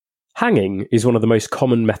Hanging is one of the most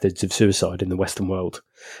common methods of suicide in the Western world,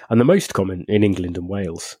 and the most common in England and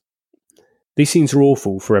Wales. These scenes are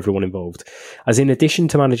awful for everyone involved, as in addition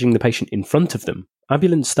to managing the patient in front of them,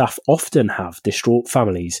 ambulance staff often have distraught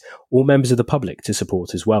families or members of the public to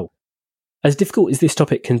support as well. As difficult as this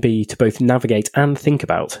topic can be to both navigate and think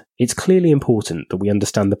about, it's clearly important that we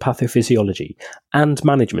understand the pathophysiology and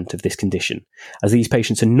management of this condition, as these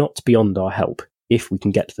patients are not beyond our help if we can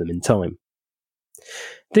get to them in time.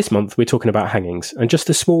 This month we're talking about hangings, and just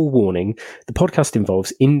a small warning, the podcast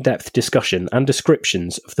involves in-depth discussion and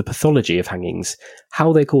descriptions of the pathology of hangings,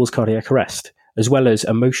 how they cause cardiac arrest, as well as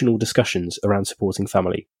emotional discussions around supporting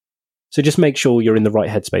family. So just make sure you're in the right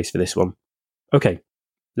headspace for this one. Okay,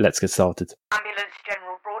 let's get started. Ambulance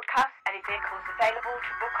general broadcast, any vehicles available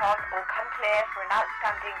to book on or come clear for an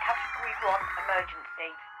outstanding Category 1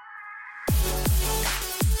 emergency.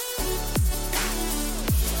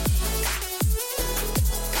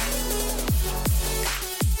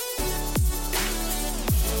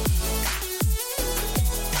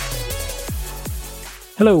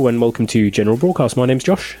 Hello and welcome to General Broadcast. My name's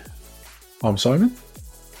Josh. I'm Simon.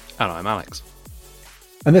 And I'm Alex.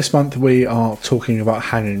 And this month we are talking about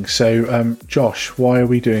hanging. So, Josh, why are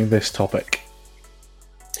we doing this topic?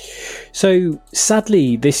 So,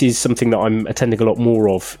 sadly, this is something that I'm attending a lot more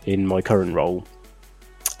of in my current role.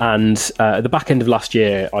 And at the back end of last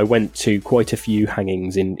year, I went to quite a few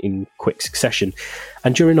hangings in quick succession.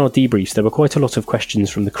 And during our debriefs, there were quite a lot of questions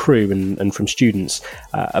from the crew and from students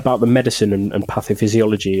about the medicine and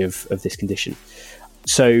pathophysiology of this condition.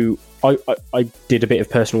 So I did a bit of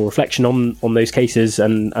personal reflection on those cases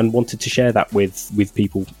and wanted to share that with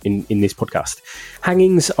people in this podcast.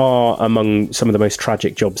 Hangings are among some of the most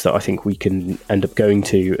tragic jobs that I think we can end up going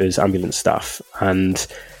to as ambulance staff. And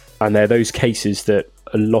they're those cases that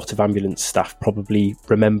a lot of ambulance staff probably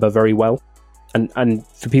remember very well. And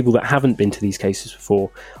for people that haven't been to these cases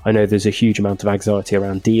before, I know there's a huge amount of anxiety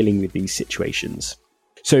around dealing with these situations.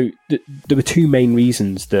 So there were two main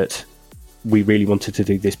reasons that we really wanted to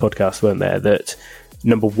do this podcast, weren't there? That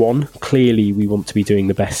number one, clearly we want to be doing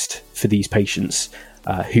the best for these patients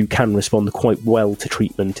who can respond quite well to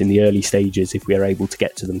treatment in the early stages if we are able to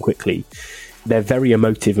get to them quickly. They're very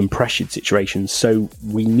emotive and pressured situations, so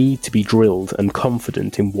we need to be drilled and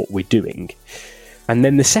confident in what we're doing. And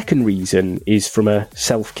then the second reason is from a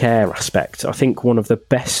self-care aspect. I think one of the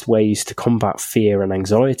best ways to combat fear and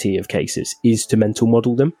anxiety of cases is to mental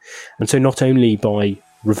model them. And so not only by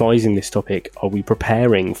revising this topic are we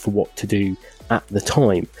preparing for what to do at the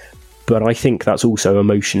time, but I think that's also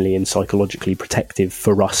emotionally and psychologically protective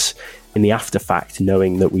for us in the after fact,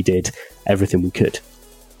 knowing that we did everything we could.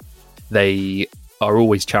 They are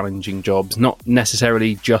always challenging jobs, not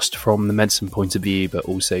necessarily just from the medicine point of view, but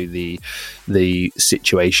also the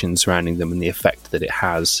situation surrounding them and the effect that it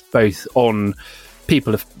has, both on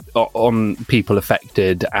people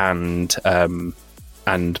affected and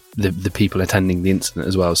the people attending the incident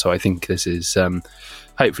as well. So I think this is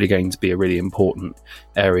hopefully going to be a really important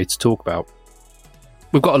area to talk about.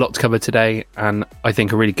 We've got a lot to cover today, and I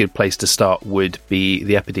think a really good place to start would be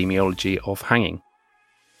the epidemiology of hanging.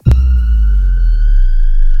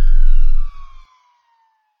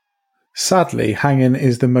 Sadly, hanging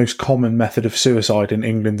is the most common method of suicide in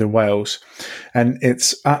England and Wales, and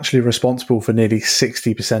it's actually responsible for nearly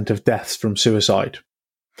 60% of deaths from suicide.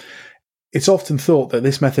 It's often thought that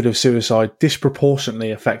this method of suicide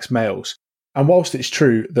disproportionately affects males, and whilst it's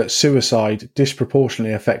true that suicide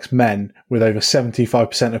disproportionately affects men, with over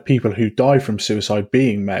 75% of people who die from suicide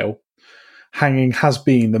being male, hanging has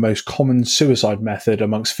been the most common suicide method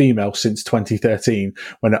amongst females since 2013,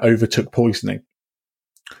 when it overtook poisoning.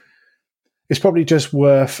 It's probably just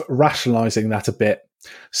worth rationalising that a bit.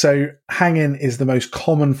 So hanging is the most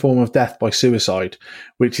common form of death by suicide,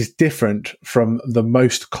 which is different from the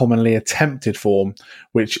most commonly attempted form,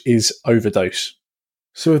 which is overdose.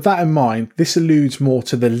 So with that in mind, this alludes more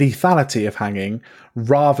to the lethality of hanging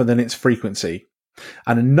rather than its frequency.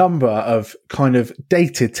 And a number of kind of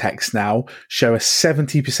dated texts now show a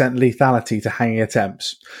 70% lethality to hanging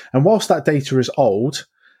attempts. And whilst that data is old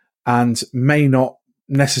and may not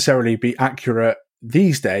necessarily be accurate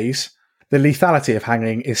these days, the lethality of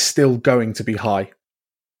hanging is still going to be high.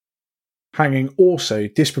 Hanging also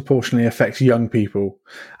disproportionately affects young people,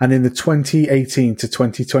 and in the 2018 to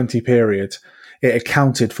 2020 period, it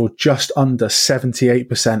accounted for just under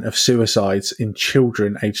 78% of suicides in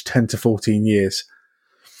children aged 10 to 14 years.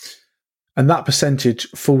 And that percentage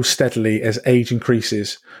falls steadily as age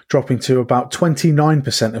increases, dropping to about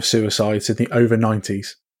 29% of suicides in the over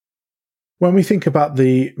 90s. When we think about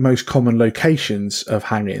the most common locations of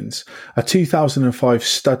hangings, a 2005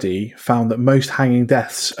 study found that most hanging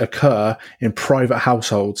deaths occur in private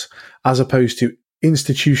households as opposed to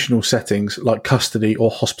institutional settings like custody or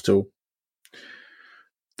hospital.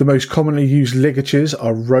 The most commonly used ligatures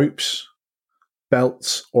are ropes,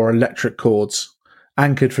 belts, or electric cords,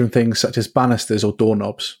 anchored from things such as banisters or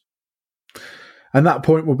doorknobs. And that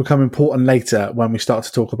point will become important later when we start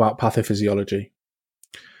to talk about pathophysiology.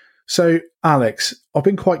 So, Alex, I've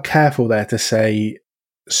been quite careful there to say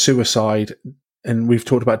suicide, and we've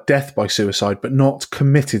talked about death by suicide, but not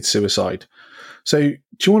committed suicide. So, do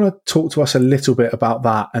you want to talk to us a little bit about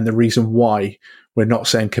that and the reason why we're not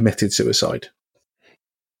saying committed suicide?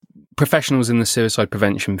 Professionals in the suicide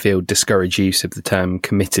prevention field discourage use of the term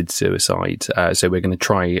committed suicide, so we're going to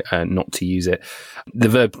try not to use it. The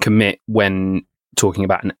verb commit, when talking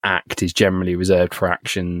about an act, is generally reserved for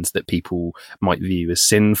actions that people might view as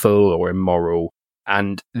sinful or immoral.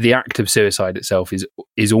 And the act of suicide itself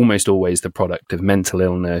is almost always the product of mental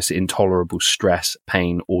illness, intolerable stress,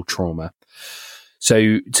 pain, or trauma.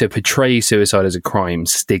 So to portray suicide as a crime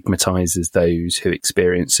stigmatizes those who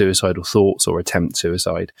experience suicidal thoughts or attempt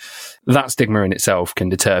suicide. That stigma in itself can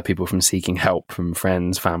deter people from seeking help from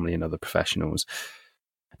friends, family, and other professionals.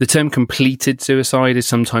 The term completed suicide is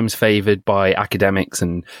sometimes favoured by academics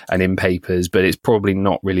and in papers, but it's probably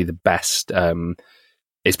not really the best.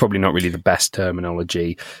 It's probably not really the best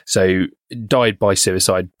terminology. So, died by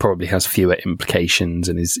suicide probably has fewer implications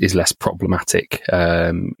and is less problematic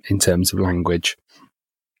in terms of language.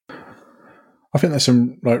 I think there's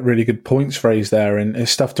some really good points phrased there, and it's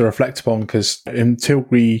stuff to reflect upon, because until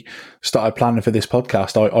we started planning for this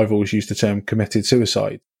podcast, I've always used the term committed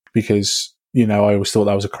suicide because, I always thought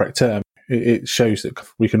that was a correct term. It shows that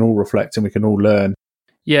we can all reflect and we can all learn.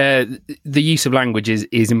 Yeah, the use of language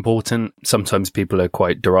is important. Sometimes people are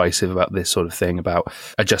quite derisive about this sort of thing, about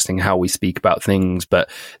adjusting how we speak about things. But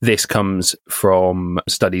this comes from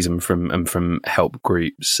studies and from help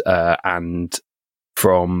groups and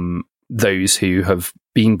from those who have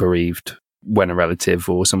been bereaved when a relative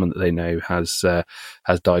or someone that they know has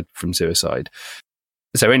died from suicide.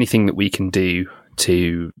 So anything that we can do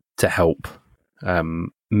to help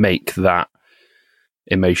make that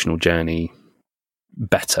emotional journey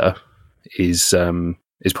better is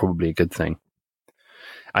probably a good thing.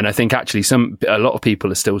 And I think actually a lot of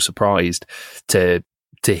people are still surprised to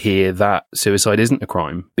hear that suicide isn't a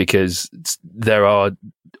crime, because there are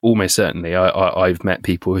almost certainly I've met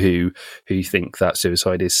people who think that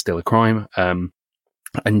suicide is still a crime.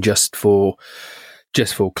 And just for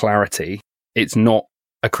clarity, it's not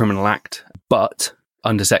a criminal act, but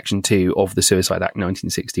under Section 2 of the Suicide Act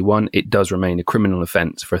 1961, it does remain a criminal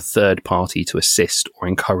offence for a third party to assist or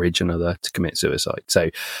encourage another to commit suicide. So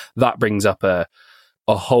that brings up a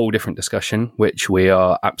whole different discussion, which we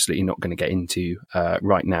are absolutely not going to get into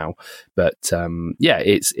right now. But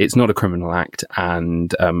it's not a criminal act,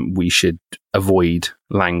 and we should avoid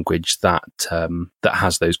language that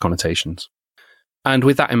has those connotations. And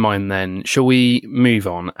with that in mind, then, shall we move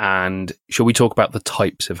on and shall we talk about the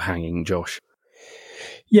types of hanging, Josh?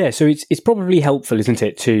 Yeah, so it's probably helpful, isn't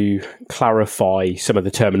it, to clarify some of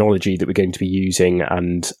the terminology that we're going to be using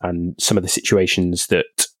and some of the situations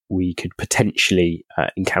that we could potentially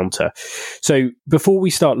encounter. So before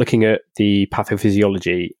we start looking at the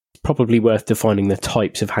pathophysiology, it's probably worth defining the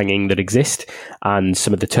types of hanging that exist and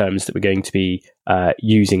some of the terms that we're going to be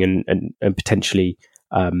using and potentially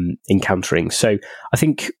encountering. So I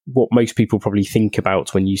think what most people probably think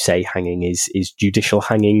about when you say hanging is judicial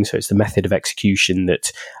hanging. So it's the method of execution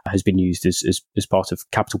that has been used as part of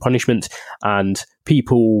capital punishment, and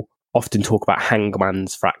people often talk about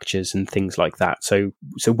hangman's fractures and things like that. So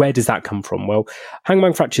where does that come from? Well,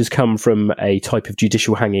 hangman fractures come from a type of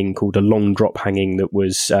judicial hanging called a long drop hanging that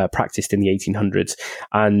was practiced in the 1800s,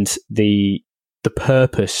 and the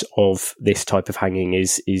purpose of this type of hanging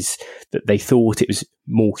is that they thought it was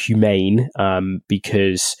more humane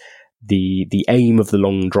because the aim of the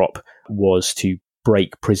long drop was to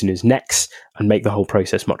break prisoners' necks and make the whole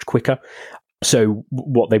process much quicker. So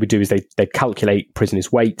what they would do is they'd calculate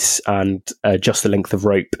prisoners' weights and adjust the length of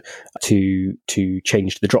rope to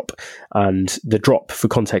change the drop. And the drop, for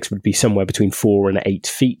context, would be somewhere between 4 and 8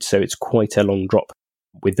 feet. So it's quite a long drop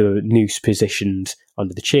with the noose positioned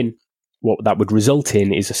under the chin. What that would result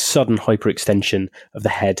in is a sudden hyperextension of the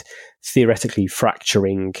head, theoretically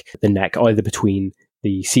fracturing the neck either between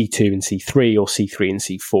the C2 and C3 or C3 and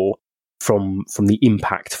C4 from the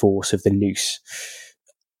impact force of the noose.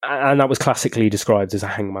 And that was classically described as a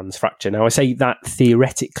hangman's fracture. Now, I say that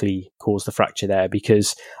theoretically caused the fracture there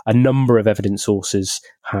because a number of evidence sources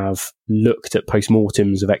have looked at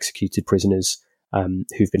postmortems of executed prisoners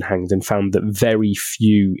who've been hanged and found that very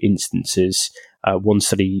few instances, one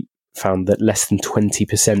study found that less than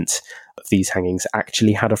 20% of these hangings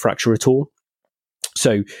actually had a fracture at all.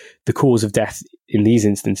 So the cause of death in these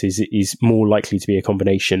instances is more likely to be a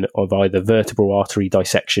combination of either vertebral artery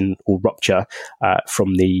dissection or rupture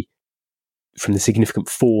from the significant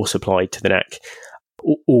force applied to the neck,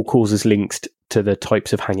 or causes linked to the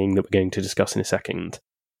types of hanging that we're going to discuss in a second.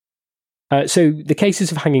 So the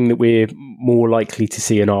cases of hanging that we're more likely to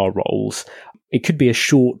see in our roles, it could be a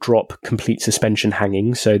short drop, complete suspension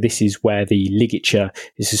hanging. So this is where the ligature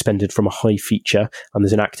is suspended from a high feature and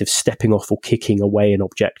there's an act of stepping off or kicking away an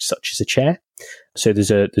object such as a chair. So there's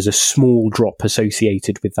a small drop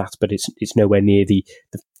associated with that, but it's nowhere near the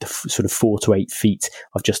sort of 4 to 8 feet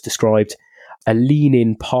I've just described. A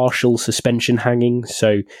lean-in partial suspension hanging.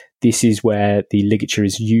 So this is where the ligature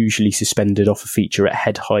is usually suspended off a feature at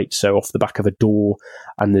head height, so off the back of a door,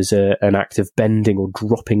 and there's an act of bending or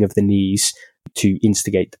dropping of the knees to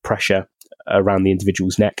instigate the pressure around the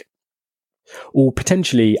individual's neck. Or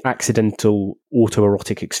potentially accidental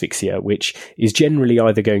autoerotic asphyxia, which is generally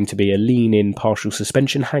either going to be a lean-in partial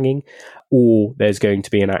suspension hanging, or there's going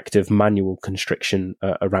to be an act of manual constriction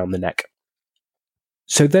around the neck.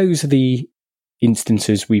 So those are the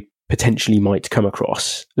instances we potentially might come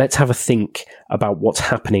across. Let's have a think about what's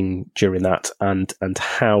happening during that and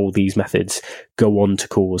how these methods go on to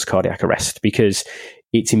cause cardiac arrest, because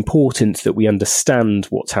it's important that we understand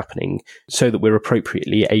what's happening so that we're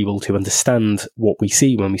appropriately able to understand what we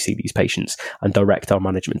see when we see these patients and direct our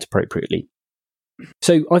management appropriately.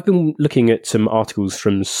 So I've been looking at some articles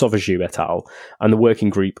from Sauvageau et al. And the Working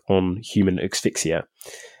Group on Human Asphyxia,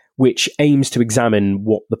 which aims to examine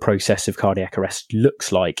what the process of cardiac arrest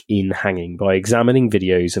looks like in hanging by examining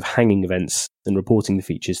videos of hanging events and reporting the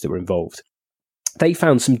features that were involved. They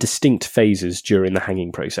found some distinct phases during the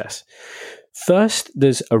hanging process. First,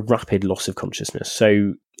 there's a rapid loss of consciousness.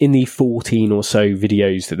 So in the 14 or so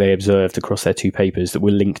videos that they observed across their 2 papers that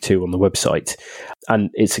we'll link to on the website, and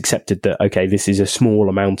it's accepted that, okay, this is a small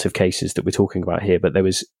amount of cases that we're talking about here, but there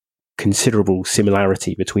was considerable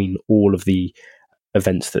similarity between all of the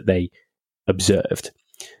events that they observed.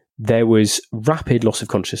 There was rapid loss of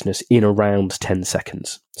consciousness in around 10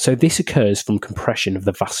 seconds. So this occurs from compression of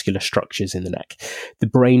the vascular structures in the neck. The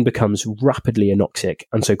brain becomes rapidly anoxic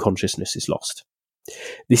and so consciousness is lost.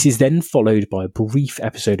 This is then followed by a brief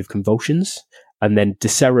episode of convulsions and then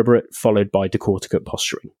decerebrate followed by decorticate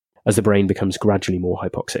posturing as the brain becomes gradually more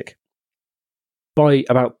hypoxic. By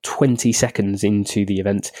about 20 seconds into the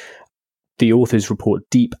event, the authors report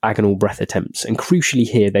deep agonal breath attempts, and crucially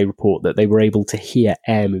here they report that they were able to hear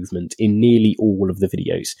air movement in nearly all of the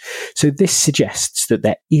videos. So this suggests that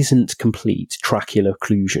there isn't complete tracheal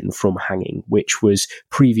occlusion from hanging, which was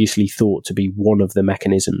previously thought to be one of the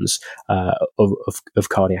mechanisms of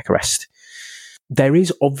cardiac arrest. There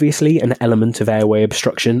is obviously an element of airway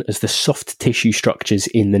obstruction as the soft tissue structures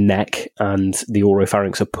in the neck and the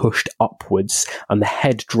oropharynx are pushed upwards and the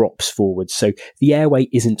head drops forwards. So the airway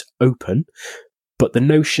isn't open, but the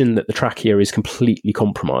notion that the trachea is completely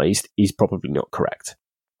compromised is probably not correct.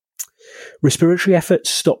 Respiratory effort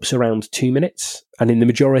stops around 2 minutes, and in the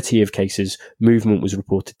majority of cases, movement was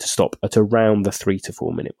reported to stop at around the 3 to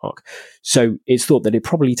 4 minute mark. So it's thought that it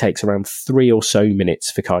probably takes around 3 or so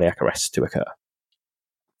minutes for cardiac arrest to occur.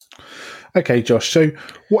 Okay, Josh, so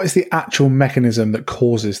what is the actual mechanism that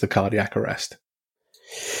causes the cardiac arrest?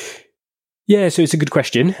 Yeah, so it's a good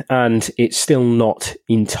question, and it's still not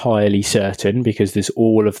entirely certain because there's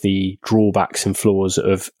all of the drawbacks and flaws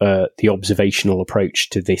of the observational approach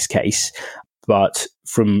to this case. But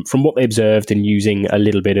from what they observed and using a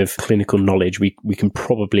little bit of clinical knowledge, we can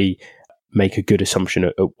probably make a good assumption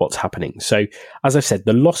of what's happening. So, as I've said,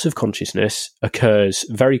 the loss of consciousness occurs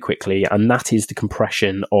very quickly, and that is the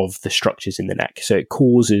compression of the structures in the neck. So it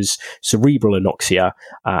causes cerebral anoxia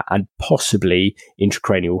and possibly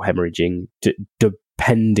intracranial hemorrhaging,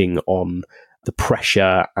 depending on the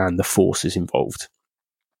pressure and the forces involved.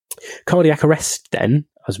 Cardiac arrest, then,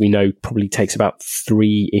 as we know, probably takes about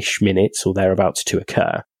 3-ish minutes or thereabouts to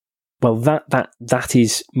occur. Well, that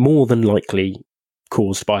is more than likely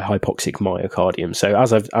caused by hypoxic myocardium. So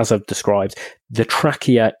as I've described, the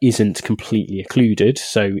trachea isn't completely occluded,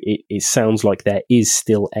 so it sounds like there is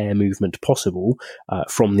still air movement possible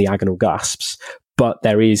from the agonal gasps, but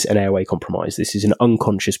there is an airway compromise. This is an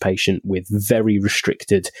unconscious patient with very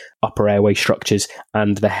restricted upper airway structures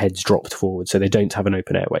and the head's dropped forward, so they don't have an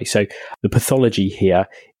open airway. So the pathology here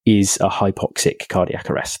is a hypoxic cardiac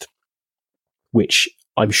arrest, which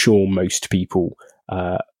I'm sure most people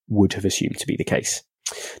would have assumed to be the case.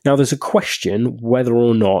 Now, there's a question whether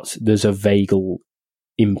or not there's a vagal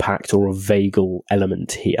impact or a vagal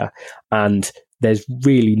element here, and there's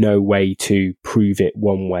really no way to prove it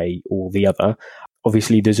one way or the other.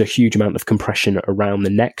 Obviously, there's a huge amount of compression around the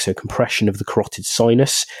neck, so compression of the carotid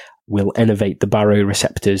sinus will innervate the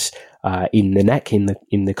baroreceptors in the neck, in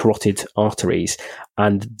the carotid arteries,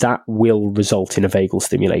 and that will result in a vagal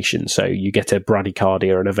stimulation. So you get a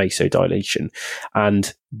bradycardia and a vasodilation.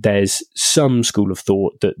 And there's some school of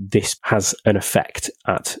thought that this has an effect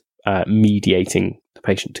at mediating the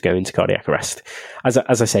patient to go into cardiac arrest. As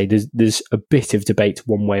I say, there's a bit of debate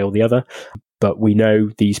one way or the other, but we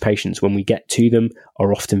know these patients, when we get to them,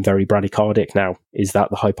 are often very bradycardic. Now, is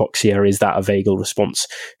that the hypoxia? Is that a vagal response?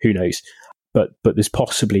 Who knows? But there's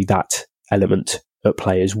possibly that element at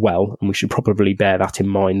play as well, and we should probably bear that in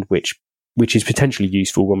mind, which is potentially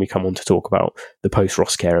useful when we come on to talk about the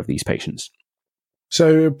post-ROS care of these patients. So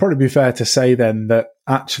it'd probably be fair to say then that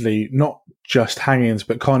actually not just hang-ins,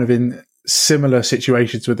 but kind of in similar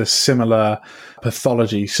situations with a similar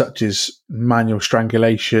pathology, such as manual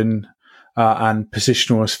strangulation and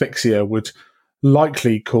positional asphyxia, would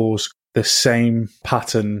likely cause the same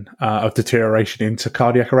pattern of deterioration into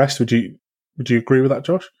cardiac arrest. Would you agree with that,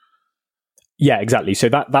 Josh? Yeah, exactly. So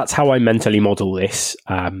that's how I mentally model this.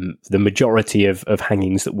 The majority of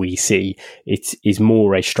hangings that we see, it is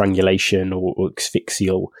more a strangulation or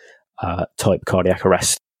asphyxial type cardiac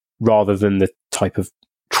arrest, rather than the type of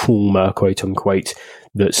trauma, quote unquote,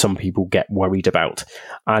 that some people get worried about.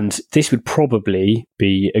 And this would probably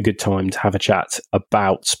be a good time to have a chat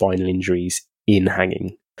about spinal injuries in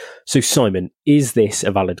hanging. So Simon, is this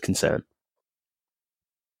a valid concern?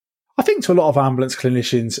 I think to a lot of ambulance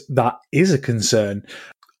clinicians, that is a concern.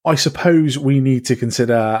 I suppose we need to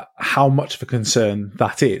consider how much of a concern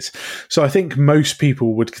that is. So I think most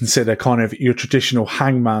people would consider kind of your traditional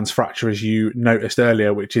hangman's fracture, as you noticed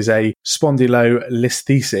earlier, which is a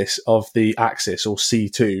spondylolisthesis of the axis, or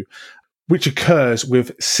C2, which occurs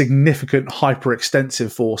with significant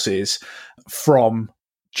hyperextensive forces from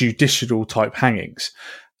judicial type hangings.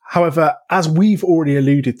 However, as we've already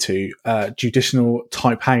alluded to, judicial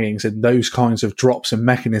type hangings and those kinds of drops and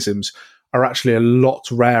mechanisms are actually a lot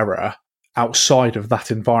rarer outside of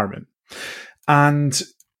that environment. And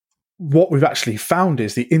what we've actually found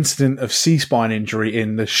is the incidence of C-spine injury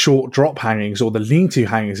in the short drop hangings or the lean-to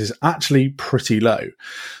hangings is actually pretty low.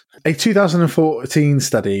 A 2014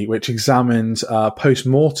 study which examined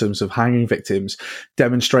post-mortems of hanging victims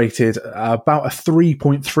demonstrated about a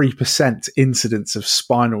 3.3% incidence of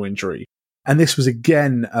spinal injury. And this was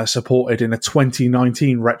again supported in a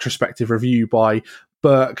 2019 retrospective review by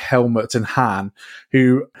Burke, Helmut and Hahn,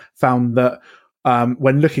 who found that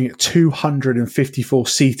when looking at 254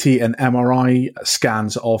 CT and MRI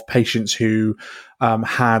scans of patients who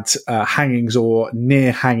had hangings or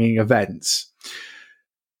near hanging events,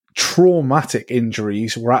 traumatic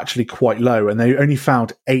injuries were actually quite low, and they only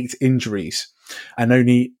found 8 injuries, and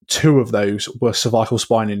only 2 of those were cervical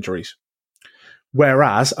spine injuries.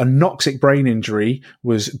 Whereas a noxic brain injury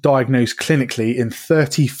was diagnosed clinically in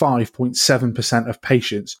 35.7% of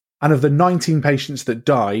patients. And of the 19 patients that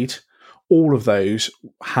died, all of those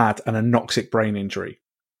had an anoxic brain injury.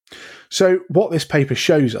 So what this paper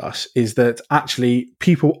shows us is that actually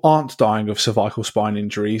people aren't dying of cervical spine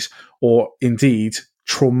injuries or indeed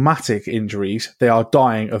traumatic injuries. They are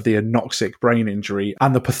dying of the anoxic brain injury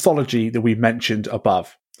and the pathology that we mentioned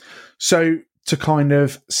above. So to kind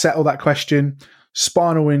of settle that question,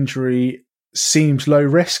 spinal injury seems low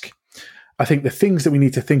risk. I think the things that we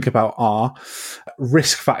need to think about are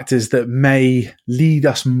risk factors that may lead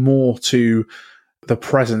us more to the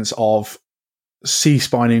presence of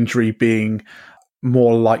C-spine injury being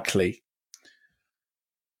more likely.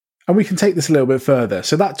 And we can take this a little bit further.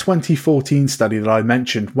 So that 2014 study that I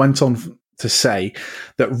mentioned went on to say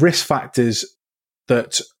that risk factors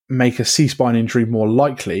that make a C-spine injury more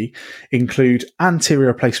likely include anterior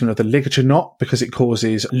replacement of the ligature knot because it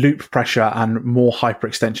causes loop pressure and more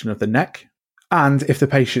hyperextension of the neck. And if the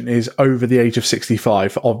patient is over the age of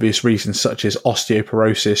 65 for obvious reasons such as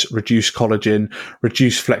osteoporosis, reduced collagen,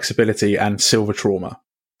 reduced flexibility, and silver trauma.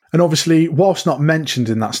 And obviously, whilst not mentioned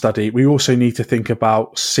in that study, we also need to think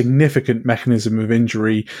about significant mechanism of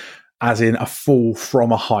injury, as in a fall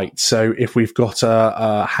from a height. So if we've got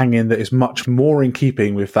a hang-in that is much more in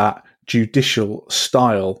keeping with that judicial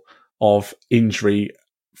style of injury,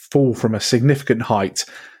 fall from a significant height,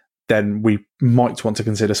 then we might want to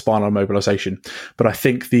consider spinal mobilization. But I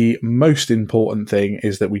think the most important thing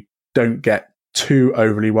is that we don't get too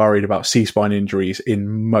overly worried about C-spine injuries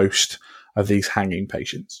in most of these hanging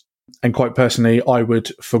patients. And quite personally, I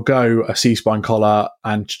would forgo a C-spine collar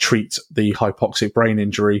and treat the hypoxic brain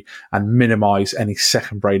injury and minimise any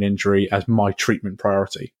second brain injury as my treatment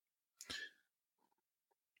priority.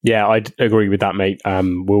 Yeah, I'd agree with that, mate.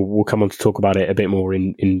 We'll come on to talk about it a bit more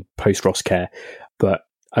in post-ROS care. But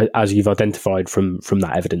as you've identified from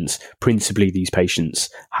that evidence, principally these patients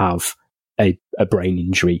have a brain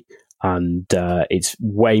injury. And it's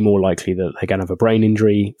way more likely that they're going to have a brain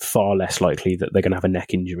injury, far less likely that they're going to have a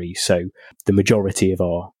neck injury. So the majority of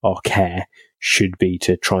our care should be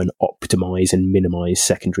to try and optimise and minimise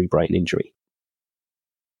secondary brain injury.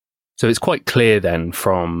 So it's quite clear then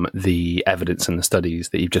from the evidence and the studies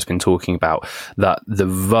that you've just been talking about that the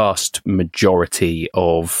vast majority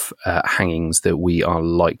of hangings that we are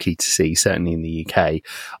likely to see, certainly in the UK,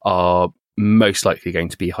 are most likely going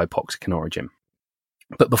to be hypoxic in origin.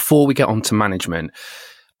 But before we get on to management,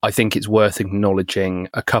 I think it's worth acknowledging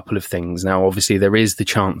a couple of things. Now, obviously, there is the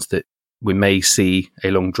chance that we may see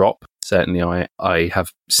a long drop. Certainly, I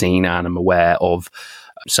have seen and am aware of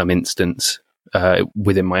some instance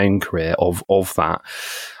within my own career of that.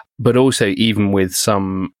 But also, even with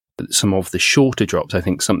some of the shorter drops, I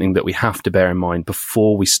think something that we have to bear in mind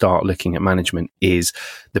before we start looking at management is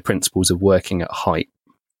the principles of working at height.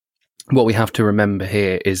 What we have to remember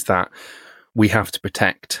here is that we have to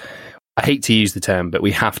protect, I hate to use the term, but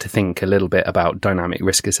we have to think a little bit about dynamic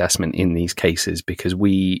risk assessment in these cases, because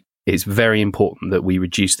it's very important that we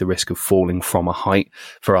reduce the risk of falling from a height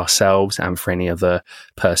for ourselves and for any other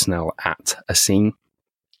personnel at a scene,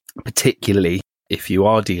 particularly if you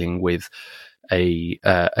are dealing with a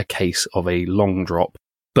case of a long drop.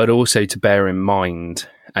 But also to bear in mind,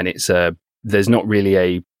 and there's not really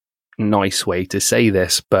a nice way to say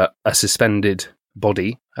this, but a suspended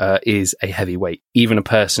body is a heavy weight. Even a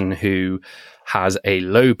person who has a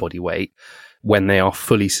low body weight, when they are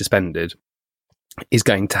fully suspended, is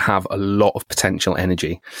going to have a lot of potential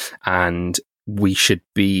energy, and we should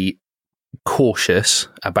be cautious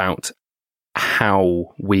about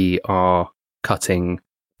how we are cutting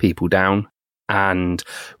people down, and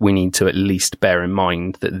we need to at least bear in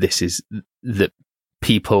mind that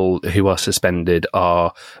people who are suspended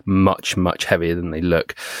are much, much heavier than they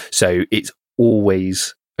look. So it's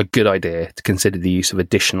always a good idea to consider the use of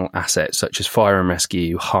additional assets such as fire and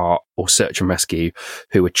rescue, heart, or search and rescue,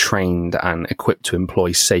 who are trained and equipped to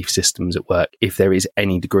employ safe systems at work if there is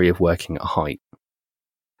any degree of working at height.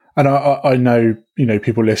 And I know,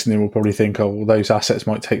 people listening will probably think, oh, well, those assets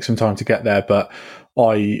might take some time to get there, but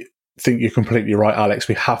I think you're completely right, Alex.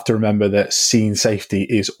 We have to remember that scene safety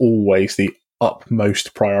is always the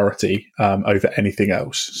utmost priority over anything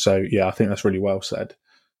else. So, yeah, I think that's really well said.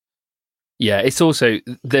 Yeah, it's also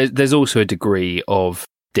there's also a degree of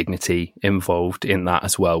dignity involved in that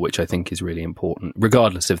as well, which I think is really important.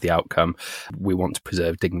 Regardless of the outcome, we want to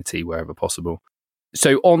preserve dignity wherever possible.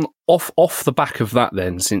 So off the back of that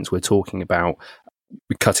then, since we're talking about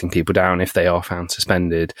cutting people down if they are found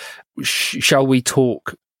suspended, shall we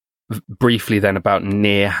talk briefly then about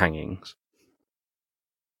near hangings?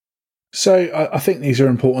 So I think these are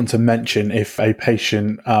important to mention if a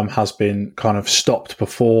patient has been kind of stopped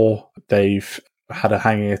before they've had a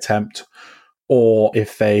hanging attempt, or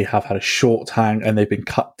if they have had a short hang and they've been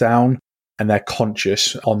cut down and they're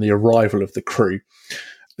conscious on the arrival of the crew.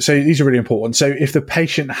 So these are really important. So if the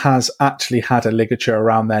patient has actually had a ligature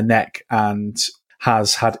around their neck and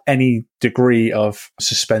has had any degree of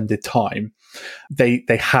suspended time, they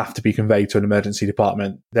have to be conveyed to an emergency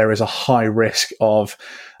department. There is a high risk of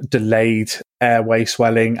delayed airway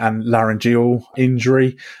swelling and laryngeal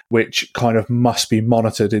injury, which kind of must be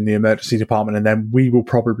monitored in the emergency department. And then we will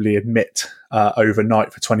probably admit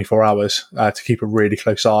overnight for 24 hours to keep a really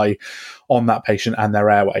close eye on that patient and their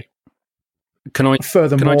airway. Can I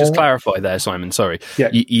just clarify there, Simon? Sorry. Yeah.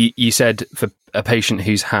 You said for a patient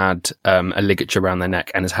who's had a ligature around their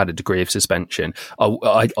neck and has had a degree of suspension,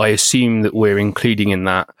 I assume that we're including in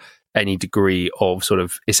that any degree of sort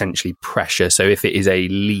of essentially pressure. So if it is a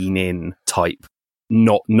lean in type,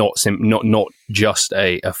 not just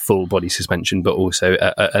a full body suspension, but also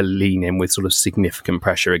a lean in with sort of significant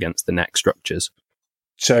pressure against the neck structures.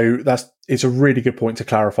 So it's a really good point to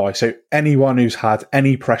clarify. So anyone who's had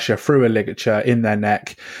any pressure through a ligature in their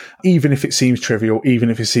neck, even if it seems trivial,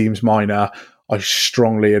 even if it seems minor, I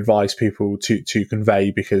strongly advise people to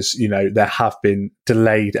convey, because, there have been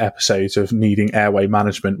delayed episodes of needing airway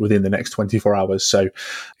management within the next 24 hours. So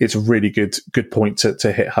it's a really good point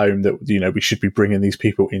to hit home that, we should be bringing these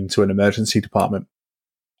people into an emergency department.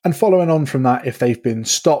 And following on from that, if they've been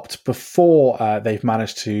stopped before they've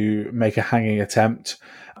managed to make a hanging attempt,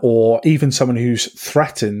 or even someone who's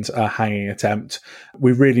threatened a hanging attempt,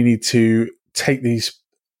 we really need to take these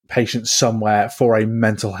patients somewhere for a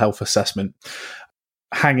mental health assessment.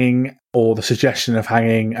 Hanging, or the suggestion of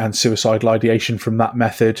hanging, and suicidal ideation from that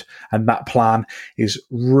method and that plan is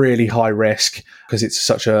really high risk, because it's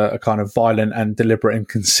such a kind of violent and deliberate and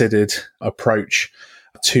considered approach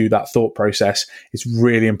to that thought process. It's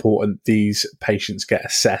really important these patients get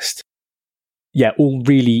assessed. Yeah, all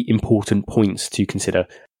really important points to consider.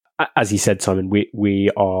 As you said, Simon, we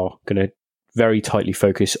are going to very tightly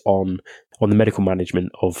focus on the medical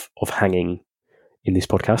management of hanging in this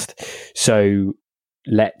podcast. So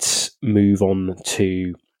let's move on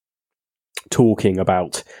to talking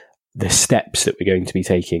about the steps that we're going to be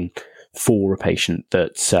taking for a patient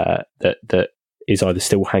that is either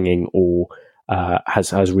still hanging or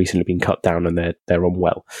has recently been cut down and they're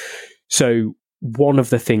unwell. So one of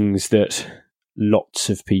the things that lots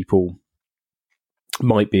of people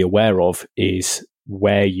might be aware of is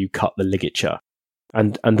where you cut the ligature.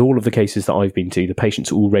 And all of the cases that I've been to, the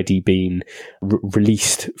patient's already been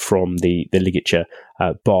released from the ligature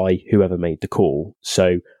by whoever made the call.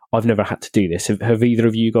 So I've never had to do this. Have either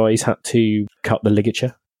of you guys had to cut the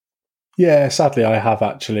ligature? Yeah, sadly I have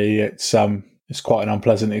actually. It's quite an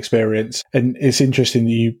unpleasant experience. And it's interesting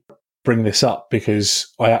that you bring this up, because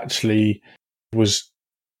I actually was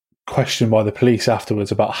questioned by the police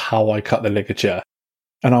afterwards about how I cut the ligature.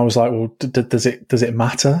 And I was like, well, does it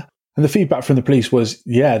matter? And the feedback from the police was,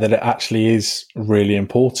 yeah, that it actually is really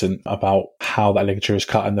important about how that ligature is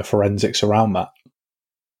cut and the forensics around that.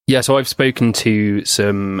 Yeah, so I've spoken to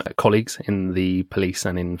some colleagues in the police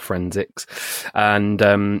and in forensics, and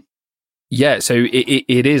so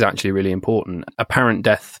it is actually really important. Apparent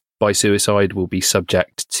death by suicide will be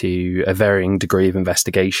subject to a varying degree of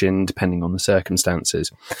investigation depending on the circumstances,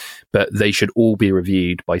 but they should all be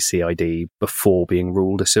reviewed by CID before being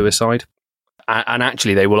ruled a suicide. And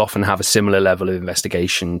actually, they will often have a similar level of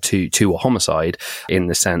investigation to a homicide, in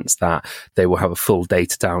the sense that they will have a full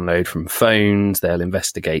data download from phones. They'll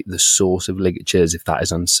investigate the source of ligatures if that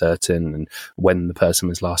is uncertain, and when the person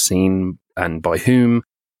was last seen and by whom.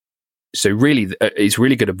 So really, it's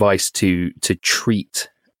really good advice to treat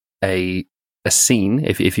a scene.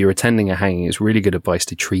 If you're attending a hanging, it's really good advice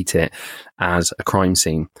to treat it as a crime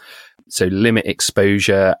scene. So limit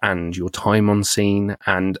exposure and your time on scene.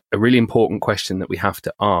 And a really important question that we have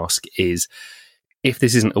to ask is, if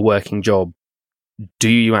this isn't a working job, do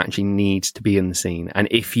you actually need to be in the scene? And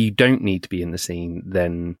if you don't need to be in the scene,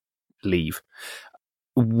 then leave.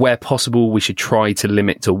 Where possible, we should try to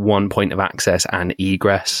limit to one point of access and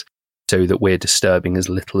egress so that we're disturbing as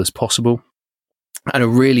little as possible. And a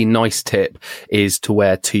really nice tip is to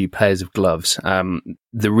wear 2 pairs of gloves.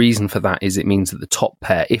 The reason for that is it means that the top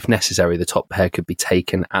pair, if necessary, the top pair could be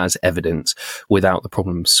taken as evidence without the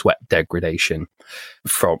problem of sweat degradation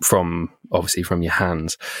from your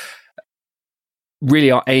hands.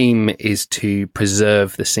 Really, our aim is to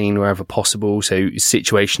preserve the scene wherever possible. So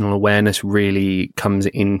situational awareness really comes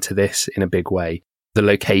into this in a big way. The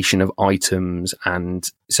location of items. And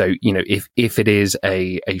so, if it is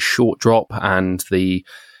a short drop and the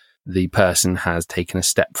person has taken a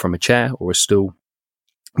step from a chair or a stool,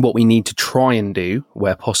 what we need to try and do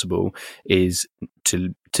where possible is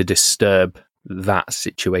to disturb that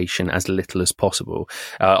situation as little as possible.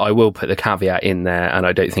 I will put the caveat in there, and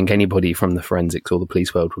I don't think anybody from the forensics or the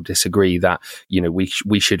police world will disagree that,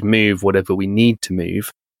 we should move whatever we need to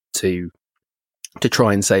move to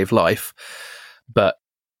try and save life. But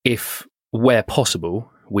if, where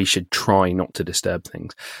possible, we should try not to disturb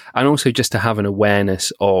things. And also just to have an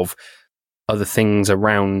awareness of other things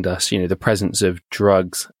around us, the presence of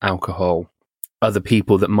drugs, alcohol, other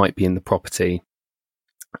people that might be in the property.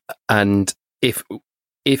 And if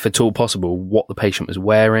at all possible, what the patient was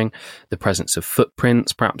wearing, the presence of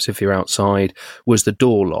footprints, perhaps if you're outside, was the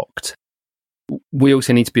door locked? We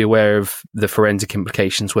also need to be aware of the forensic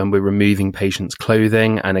implications when we're removing patients'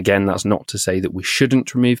 clothing. And again, that's not to say that we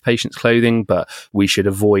shouldn't remove patients' clothing, but we should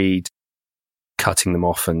avoid cutting them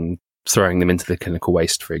off and throwing them into the clinical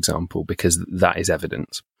waste, for example, because that is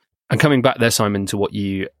evidence. And coming back there, Simon, to what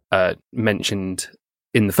you mentioned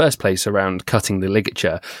in the first place around cutting the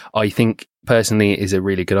ligature, I think personally it is a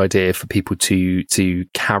really good idea for people to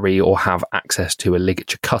carry or have access to a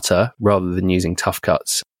ligature cutter rather than using tough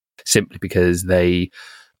cuts, simply because they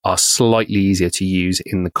are slightly easier to use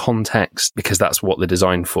in the context, because that's what they're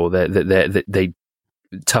designed for. They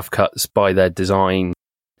tough cuts by their design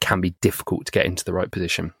can be difficult to get into the right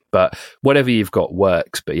position, but whatever you've got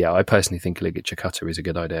works. But yeah, I personally think a ligature cutter is a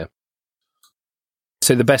good idea.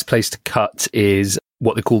 So the best place to cut is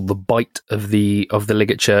what they call the bite of the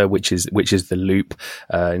ligature, which is the loop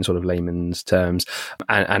in sort of layman's terms,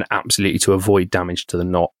 and absolutely to avoid damage to the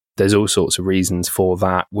knot. There's all sorts of reasons for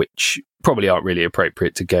that, which probably aren't really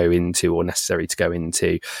appropriate to go into or necessary to go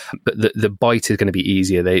into. But the bite is going to be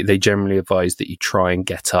easier. They generally advise that you try and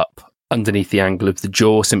get up underneath the angle of the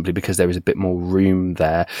jaw, simply because there is a bit more room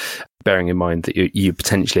there, bearing in mind that you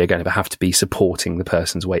potentially are going to have to be supporting the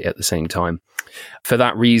person's weight at the same time. For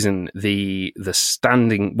that reason, the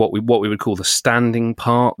standing, what we would call the standing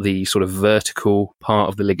part, the sort of vertical part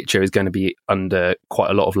of the ligature, is going to be under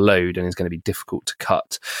quite a lot of load and is going to be difficult to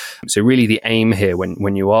cut. So really the aim here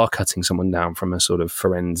when you are cutting someone down from a sort of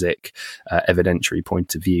forensic evidentiary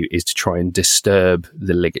point of view is to try and disturb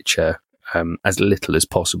the ligature as little as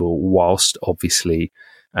possible, whilst obviously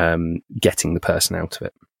getting the person out of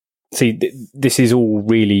it. See, this is all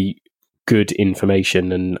really good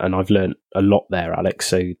information, and I've learned a lot there, Alex,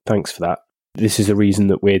 so thanks for that. This is the reason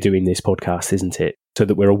that we're doing this podcast, isn't it? So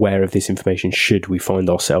that we're aware of this information should we find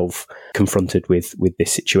ourselves confronted with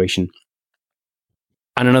this situation.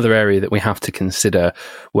 And another area that we have to consider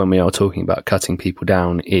when we are talking about cutting people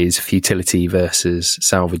down is futility versus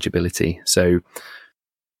salvageability. So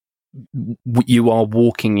you are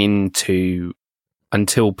walking into,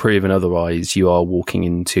 until proven otherwise, you are walking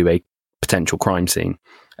into a potential crime scene.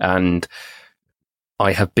 And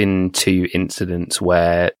I have been to incidents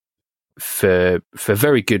where, for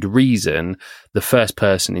very good reason, the first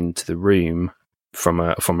person into the room from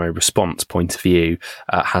a response point of view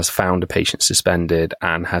has found a patient suspended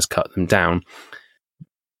and has cut them down,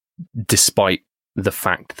 despite the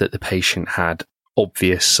fact that the patient had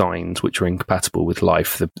obvious signs which were incompatible with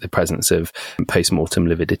life, the presence of post-mortem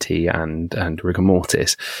lividity and rigor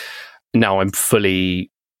mortis. Now, I'm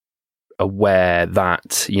fully aware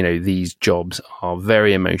that, these jobs are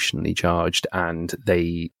very emotionally charged and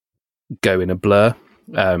they go in a blur.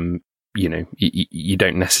 You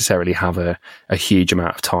don't necessarily have a huge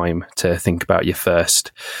amount of time to think about your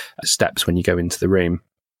first steps when you go into the room.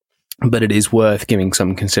 But it is worth giving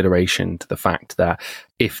some consideration to the fact that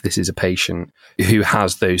if this is a patient who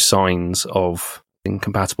has those signs of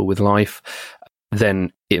incompatible with life,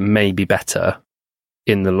 then it may be better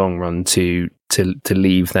in the long run to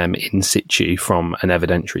leave them in situ from an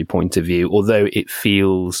evidentiary point of view, although it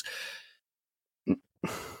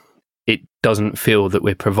doesn't feel that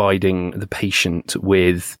we're providing the patient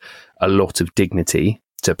with a lot of dignity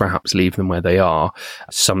to perhaps leave them where they are.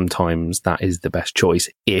 Sometimes that is the best choice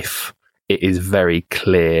if it is very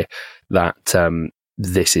clear that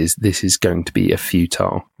this is going to be a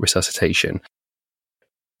futile resuscitation.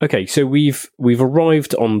 Okay, so we've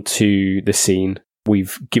arrived onto the scene.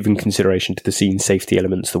 We've given consideration to the scene safety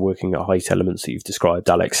elements, the working at height elements that you've described,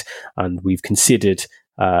 Alex, and we've considered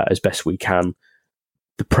as best we can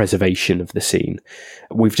the preservation of the scene.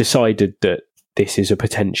 We've decided that this is a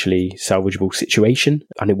potentially salvageable situation,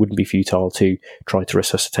 and it wouldn't be futile to try to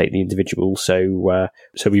resuscitate the individual. So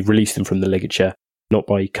we've released them from the ligature, not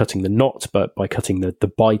by cutting the knot, but by cutting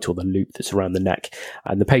the bite or the loop that's around the neck.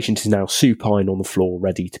 And the patient is now supine on the floor,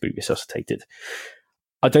 ready to be resuscitated.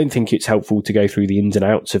 I don't think it's helpful to go through the ins and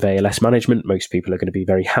outs of ALS management. Most people are going to be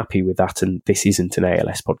very happy with that, and this isn't an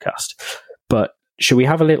ALS podcast. But should we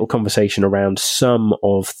have a little conversation around some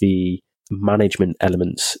of the management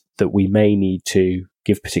elements that we may need to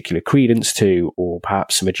give particular credence to, or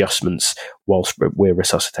perhaps some adjustments whilst we're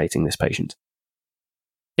resuscitating this patient?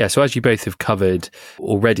 Yeah, so as you both have covered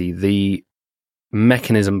already, the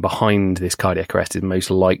mechanism behind this cardiac arrest is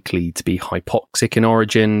most likely to be hypoxic in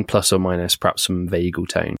origin, plus or minus perhaps some vagal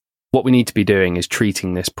tone. What we need to be doing is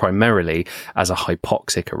treating this primarily as a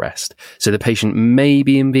hypoxic arrest. So the patient may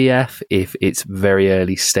be in VF if it's very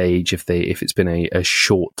early stage, if it's been a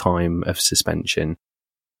short time of suspension,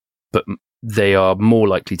 but they are more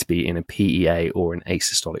likely to be in a PEA or an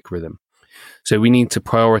asystolic rhythm. So we need to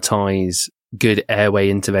prioritize good airway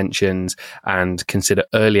interventions and consider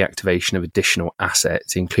early activation of additional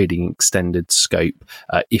assets, including extended scope,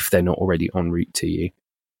 if they're not already en route to you.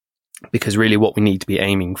 Because really what we need to be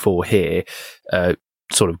aiming for here,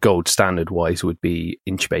 sort of gold standard wise, would be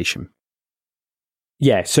intubation.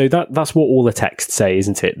 Yeah, so that's what all the texts say,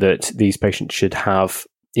 isn't it? That these patients should have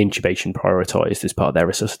intubation prioritised as part of their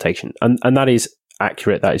resuscitation. And that is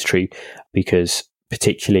accurate, that is true, because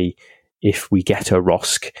particularly if we get a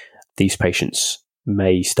ROSC, these patients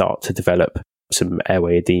may start to develop some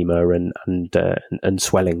airway edema and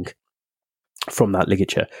swelling from that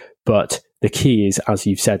ligature. But the key is, as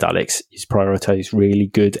you've said, Alex, is prioritise really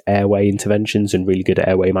good airway interventions and really good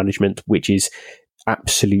airway management, which is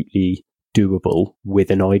absolutely doable with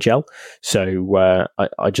an iGel. So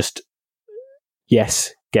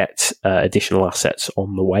yes, get additional assets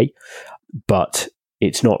on the way. But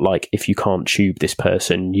it's not like if you can't tube this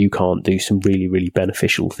person, you can't do some really, really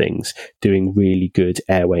beneficial things. Doing really good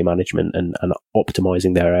airway management and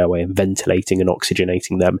optimizing their airway and ventilating and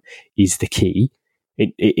oxygenating them is the key.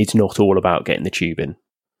 It's not all about getting the tube in.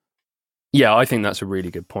 Yeah, I think that's a really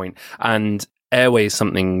good point. And airway is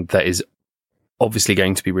something that is obviously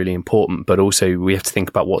going to be really important, but also we have to think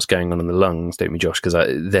about what's going on in the lungs, don't we, Josh? Because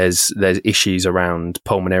there's issues around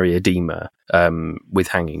pulmonary edema with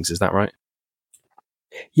hangings. Is that right?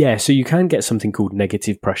 Yeah, so you can get something called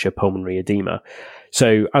negative pressure pulmonary edema.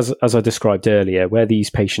 So as I described earlier, where these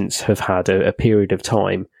patients have had a period of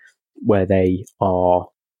time where they are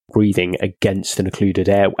breathing against an occluded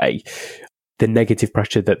airway, the negative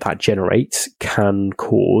pressure that generates can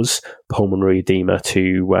cause pulmonary edema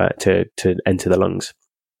to enter the lungs.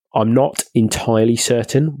 I'm not entirely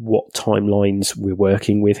certain what timelines we're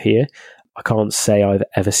working with here. I can't say I've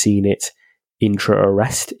ever seen it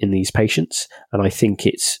intra-arrest in these patients, and I think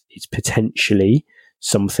it's potentially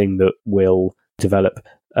something that will develop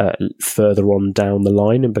further on down the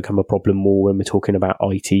line and become a problem more when we're talking about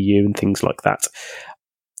ITU and things like that.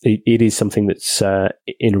 It is something that's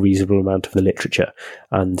in a reasonable amount of the literature,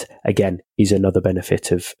 and again is another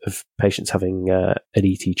benefit of patients having an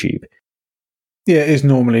ET tube. Yeah, it is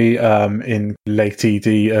normally in late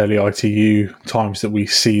ED, early ITU times that we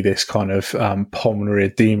see this kind of pulmonary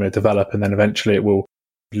edema develop, and then eventually it will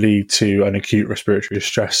lead to an acute respiratory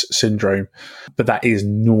distress syndrome. But that is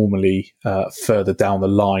normally further down the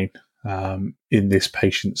line in this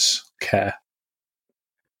patient's care.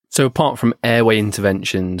 So apart from airway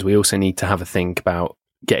interventions, we also need to have a think about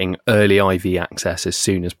getting early IV access as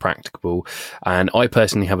soon as practicable. And I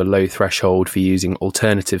personally have a low threshold for using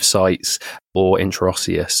alternative sites or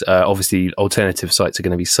intraosseous. Obviously, alternative sites are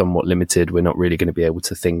going to be somewhat limited. We're not really going to be able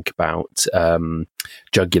to think about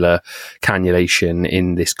jugular cannulation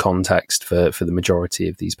in this context for the majority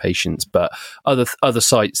of these patients, but other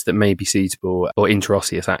sites that may be suitable, or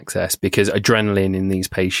intraosseous access, because adrenaline in these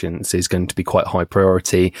patients is going to be quite high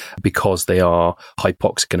priority because they are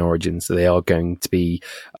hypoxic in origin, so they are going to be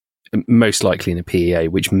most likely in a PEA,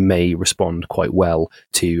 which may respond quite well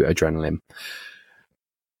to adrenaline.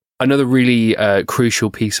 Another really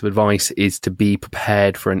crucial piece of advice is to be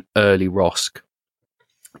prepared for an early ROSC.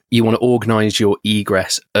 You want to organise your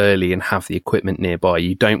egress early and have the equipment nearby.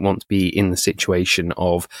 You don't want to be in the situation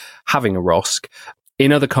of having a ROSC.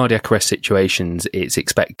 In other cardiac arrest situations, it's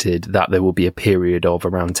expected that there will be a period of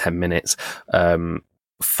around 10 minutes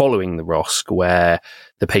following the ROSC where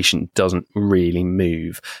the patient doesn't really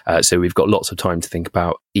move. So we've got lots of time to think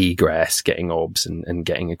about egress, getting OBS and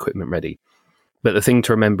getting equipment ready. But the thing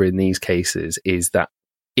to remember in these cases is that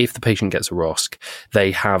if the patient gets a ROSC,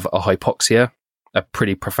 they have a hypoxia, a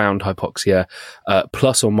pretty profound hypoxia,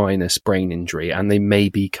 plus or minus brain injury, and they may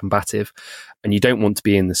be combative. And you don't want to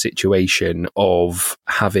be in the situation of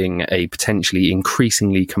having a potentially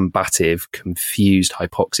increasingly combative, confused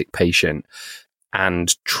hypoxic patient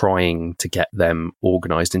and trying to get them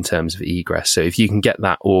organised in terms of egress. So if you can get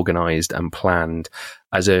that organised and planned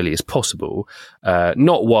as early as possible,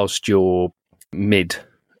 not whilst you're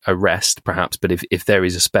mid-arrest perhaps, but if there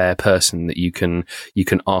is a spare person that you can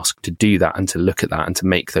ask to do that and to look at that and to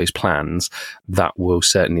make those plans, that will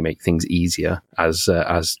certainly make things easier as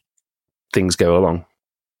things go along.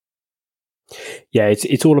 Yeah,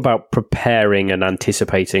 it's all about preparing and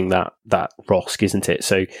anticipating that ROSC, isn't it?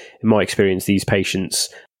 So in my experience, these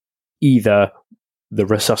patients, either the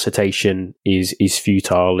resuscitation is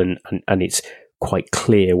futile and it's quite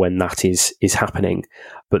clear when that is happening,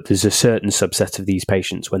 but there's a certain subset of these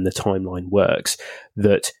patients when the timeline works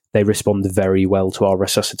that they respond very well to our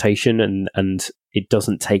resuscitation, and it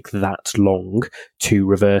doesn't take that long to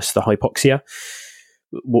reverse the hypoxia.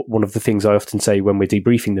 One of the things I often say when we're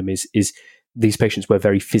debriefing them is these patients were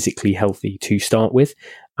very physically healthy to start with,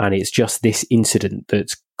 and it's just this incident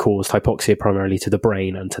that's caused hypoxia primarily to the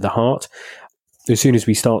brain and to the heart. As soon as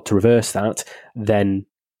we start to reverse that, then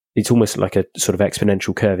it's almost like a sort of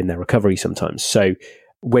exponential curve in their recovery sometimes. So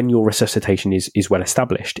when your resuscitation is well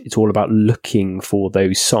established, it's all about looking for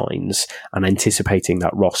those signs and anticipating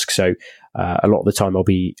that ROSC. So a lot of the time I'll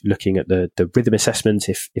be looking at the rhythm assessment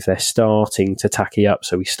if they're starting to tachy up.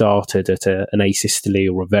 So we started at an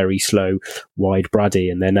asystole or a very slow wide brady,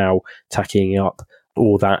 and they're now tachying up,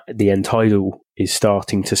 or that the end tidal is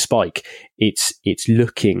starting to spike. It's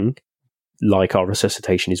looking like our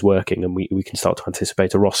resuscitation is working, and we can start to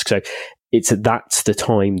anticipate a ROSC. So that's the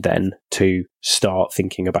time then to start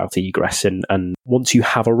thinking about egress. And once you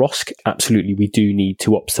have a ROSC, absolutely we do need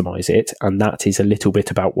to optimize it. And that is a little bit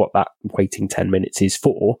about what that waiting 10 minutes is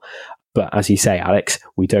for. But as you say, Alex,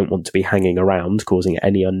 we don't want to be hanging around causing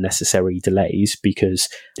any unnecessary delays, because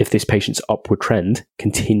if this patient's upward trend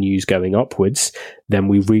continues going upwards, then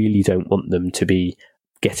we really don't want them to be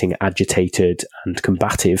getting agitated and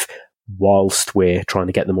combative whilst we're trying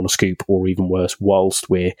to get them on a scoop, or even worse, whilst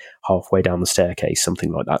we're halfway down the staircase,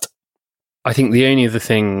 something like that. I think the only other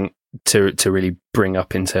thing to really bring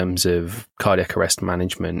up in terms of cardiac arrest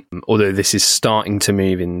management, although this is starting to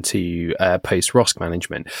move into post-ROSC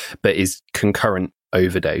management, but is concurrent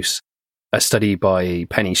overdose. A study by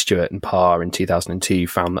Penny, Stewart and Parr in 2002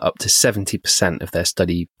 found that up to 70% of their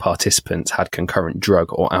study participants had concurrent drug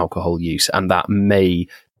or alcohol use, and that may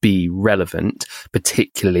be relevant,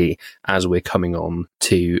 particularly as we're coming on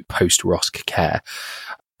to post-ROSC care.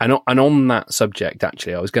 And on that subject,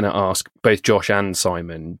 actually, I was going to ask both Josh and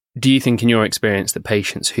Simon, do you think in your experience that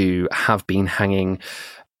patients who have been hanging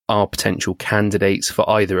are potential candidates for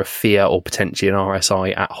either a FEAR or potentially an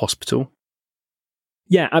RSI at hospital?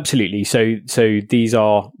 Yeah, absolutely. So these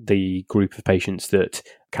are the group of patients that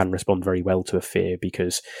can respond very well to a FEAR,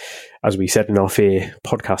 because as we said in our FEAR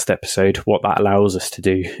podcast episode, what that allows us to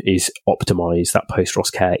do is optimize that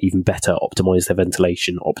post-ROSC care even better, optimize their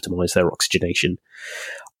ventilation, optimize their oxygenation.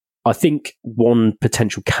 I think one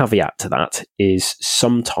potential caveat to that is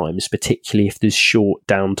sometimes, particularly if there's short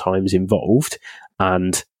downtimes involved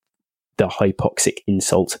and the hypoxic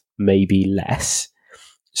insult may be less,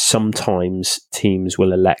 sometimes teams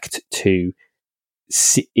will elect to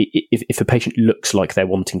see, if a patient looks like they're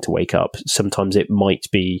wanting to wake up, sometimes it might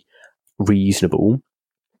be reasonable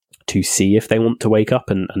to see if they want to wake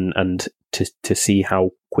up and to see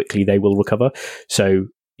how quickly they will recover. So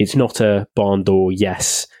it's not a barn door,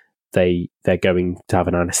 yes, they're going to have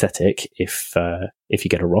an anaesthetic if you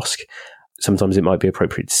get a ROSC. Sometimes it might be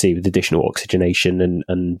appropriate to see with additional oxygenation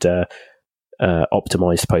and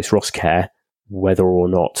optimised post-ROSC care whether or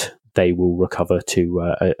not they will recover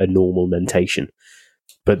to a normal mentation.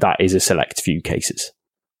 But that is a select few cases.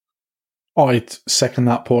 I'd second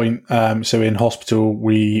that point. So in hospital,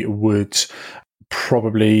 we would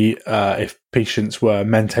probably, if patients were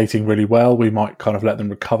mentating really well, we might kind of let them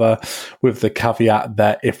recover, with the caveat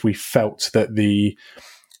that if we felt that the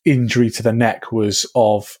injury to the neck was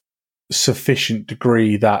of sufficient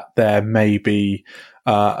degree that there may be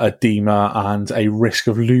edema and a risk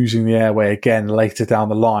of losing the airway again later down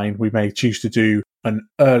the line, we may choose to do an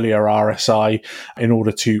earlier RSI in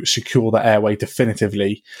order to secure the airway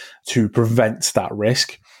definitively to prevent that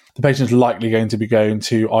risk. The patient's likely going to be going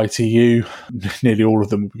to ITU. Nearly all of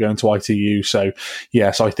them will be going to ITU. So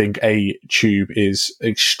yes, I think a tube is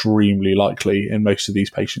extremely likely in most of these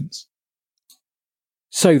patients.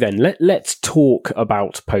 So then, let's talk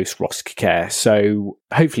about post-ROSC care. So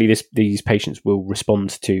hopefully these patients will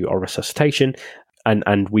respond to our resuscitation,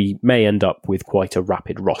 and we may end up with quite a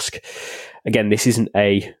rapid ROSC. Again, this isn't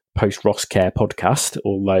a post-ROSC care podcast,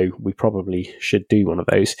 although we probably should do one of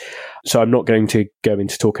those. So I'm not going to go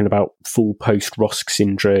into talking about full post-ROSC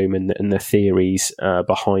syndrome and the theories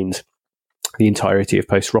behind the entirety of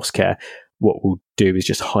post-ROSC care. What we'll do is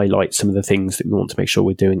just highlight some of the things that we want to make sure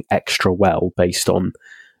we're doing extra well based on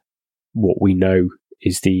what we know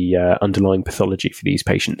is the underlying pathology for these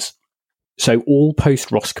patients. So all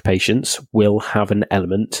post-ROSC patients will have an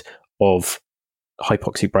element of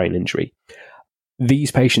hypoxic brain injury. These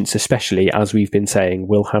patients, especially, as we've been saying,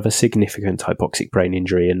 will have a significant hypoxic brain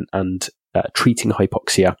injury, and treating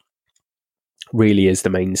hypoxia really is the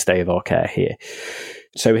mainstay of our care here.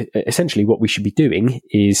 So essentially what we should be doing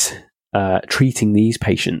is treating these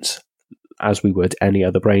patients as we would any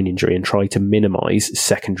other brain injury and try to minimize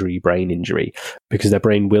secondary brain injury, because their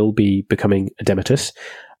brain will be becoming edematous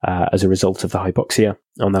as a result of the hypoxia,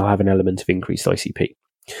 and they'll have an element of increased ICP.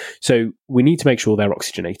 So we need to make sure they're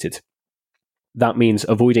oxygenated. That means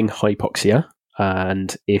avoiding hypoxia,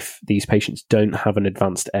 and if these patients don't have an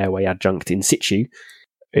advanced airway adjunct in situ,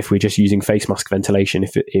 if we're just using face mask ventilation,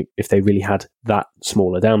 if they really had that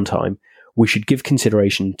smaller downtime, we should give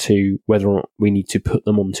consideration to whether or not we need to put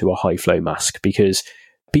them onto a high flow mask, because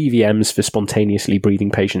BVMs for spontaneously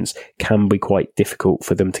breathing patients can be quite difficult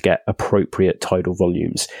for them to get appropriate tidal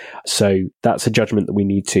volumes. So that's a judgment that we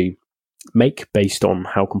need to make based on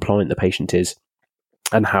how compliant the patient is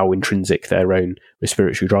and how intrinsic their own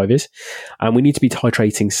respiratory drive is. And we need to be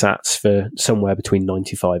titrating SATs for somewhere between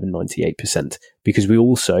 95 and 98%, because we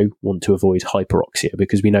also want to avoid hyperoxia,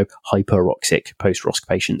 because we know hyperoxic post-ROSC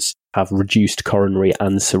patients have reduced coronary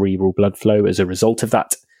and cerebral blood flow as a result of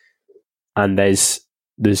that. And there's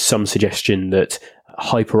some suggestion that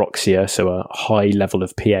hyperoxia, so a high level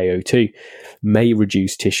of PaO2, may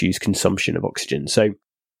reduce tissue's consumption of oxygen. So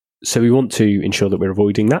we want to ensure that we're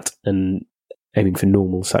avoiding that, and aiming for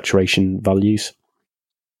normal saturation values.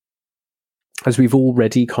 As we've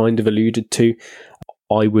already kind of alluded to,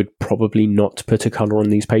 I would probably not put a colour on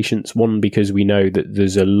these patients. One, because we know that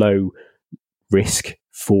there's a low risk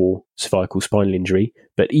for cervical spinal injury,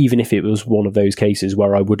 but even if it was one of those cases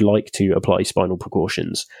where I would like to apply spinal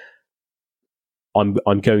precautions, I'm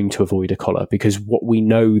going to avoid a collar, because what we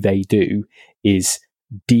know they do is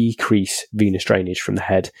decrease venous drainage from the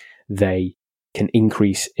head. They can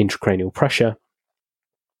increase intracranial pressure.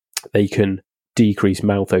 They can decrease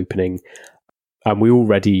mouth opening. And we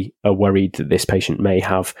already are worried that this patient may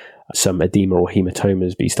have some edema or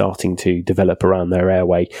hematomas be starting to develop around their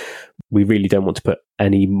airway. We really don't want to put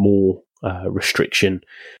any more restriction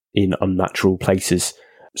in unnatural places.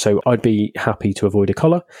 So I'd be happy to avoid a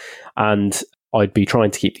collar, and I'd be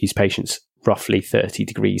trying to keep these patients roughly 30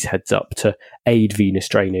 degrees heads up to aid venous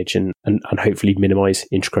drainage and hopefully minimise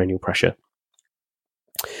intracranial pressure.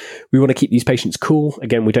 We want to keep these patients cool.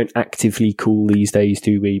 Again, we don't actively cool these days,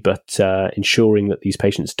 do we? But ensuring that these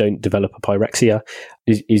patients don't develop a pyrexia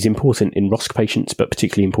is important in ROSC patients, but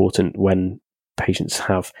particularly important when patients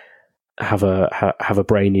have a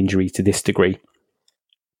brain injury to this degree.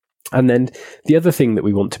 And then the other thing that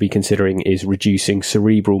we want to be considering is reducing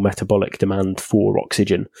cerebral metabolic demand for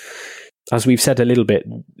oxygen. As we've said a little bit,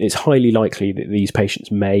 it's highly likely that these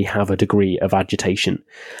patients may have a degree of agitation,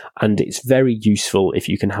 and it's very useful if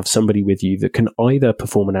you can have somebody with you that can either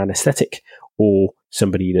perform an anaesthetic or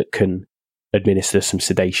somebody that can administer some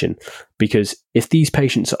sedation. Because if these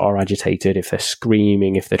patients are agitated, if they're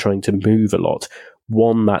screaming, if they're trying to move a lot,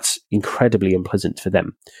 one, that's incredibly unpleasant for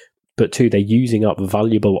them. But two, they're using up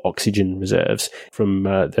valuable oxygen reserves from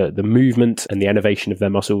the movement and the innervation of their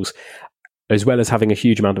muscles, as well as having a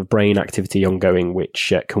huge amount of brain activity ongoing,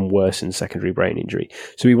 which can worsen secondary brain injury.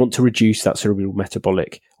 So we want to reduce that cerebral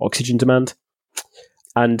metabolic oxygen demand.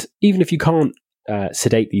 And even if you can't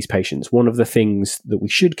sedate these patients, one of the things that we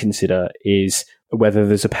should consider is whether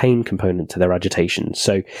there's a pain component to their agitation.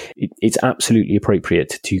 So it's absolutely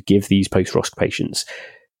appropriate to give these post-ROSC patients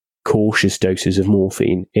cautious doses of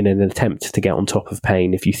morphine in an attempt to get on top of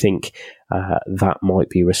pain if you think that might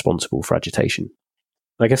be responsible for agitation.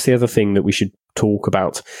 I guess the other thing that we should talk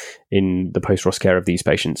about in the post-ROSC care of these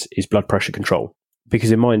patients is blood pressure control,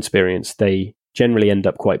 because in my experience, they generally end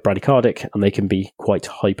up quite bradycardic and they can be quite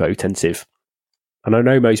hypotensive. And I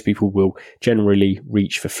know most people will generally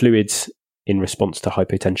reach for fluids in response to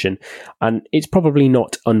hypotension, and it's probably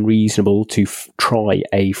not unreasonable to try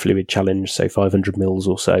a fluid challenge, so 500 mils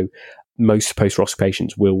or so. Most post-ROSC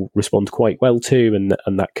patients will respond quite well to,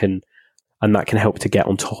 and that can help to get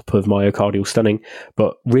on top of myocardial stunning.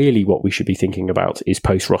 But really what we should be thinking about is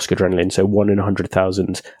post-ROSC adrenaline. So 1 in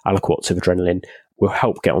 100,000 aliquots of adrenaline will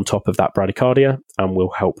help get on top of that bradycardia and will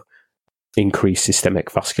help increase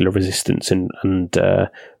systemic vascular resistance and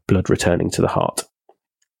blood returning to the heart.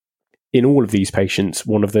 In all of these patients,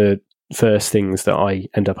 one of the first things that I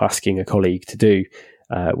end up asking a colleague to do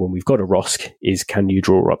when we've got a ROSC is, can you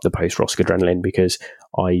draw up the post-ROSC adrenaline? Because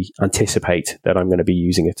I anticipate that I'm going to be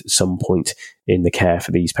using it at some point in the care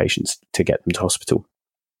for these patients to get them to hospital.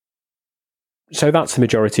 So that's the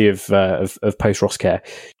majority of post-ROSC care.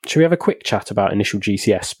 Should we have a quick chat about initial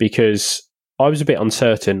GCS? Because I was a bit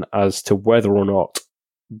uncertain as to whether or not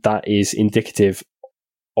that is indicative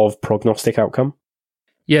of prognostic outcome.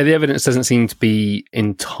 Yeah, the evidence doesn't seem to be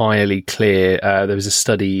entirely clear. There was a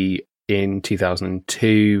study in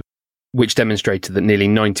 2002 which demonstrated that nearly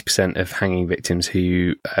 90% of hanging victims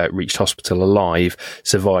who reached hospital alive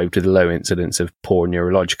survived with a low incidence of poor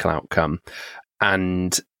neurological outcome,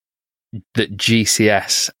 and that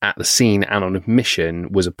GCS at the scene and on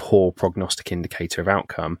admission was a poor prognostic indicator of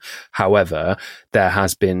outcome. However, there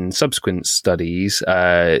has been subsequent studies,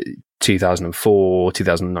 2004,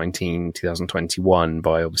 2019, 2021,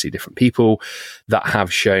 by obviously different people, that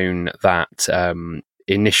have shown that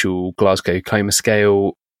initial Glasgow Coma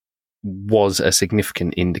Scale was a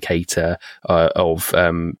significant indicator of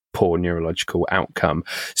poor neurological outcome.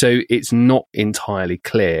 So it's not entirely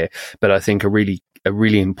clear, but I think a really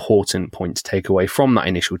important point to take away from that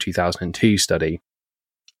initial 2002 study,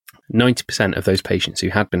 90% of those patients who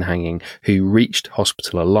had been hanging, who reached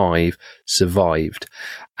hospital alive, survived.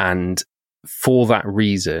 And for that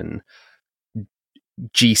reason,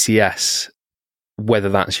 GCS, whether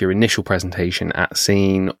that's your initial presentation at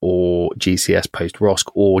scene or GCS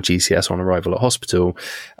post-ROSC or GCS on arrival at hospital,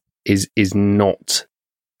 is not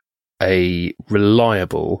a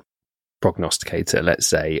reliable prognosticator, let's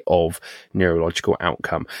say, of neurological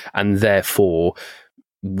outcome. And therefore,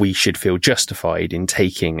 we should feel justified in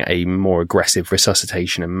taking a more aggressive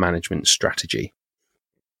resuscitation and management strategy.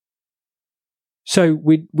 So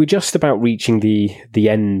we're just about reaching the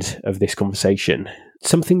end of this conversation.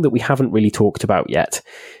 Something that we haven't really talked about yet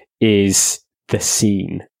is the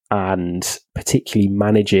scene, and particularly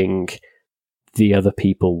managing the other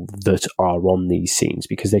people that are on these scenes,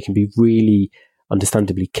 because they can be really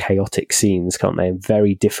understandably chaotic scenes, can't they? And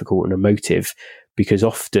very difficult and emotive, because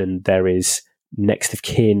often there is next of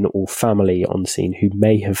kin or family on scene who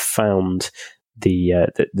may have found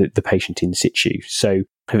the patient in situ. So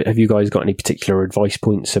have you guys got any particular advice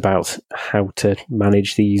points about how to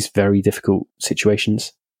manage these very difficult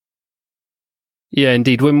situations? Yeah,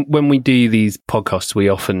 indeed. When we do these podcasts, we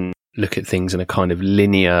often look at things in a kind of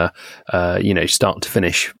linear, start to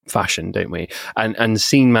finish fashion, don't we? And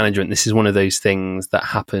scene management, this is one of those things that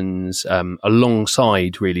happens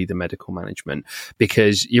alongside really the medical management,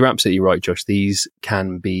 because you're absolutely right, Josh. These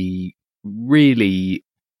can be really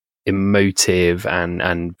emotive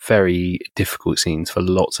and very difficult scenes for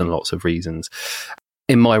lots and lots of reasons.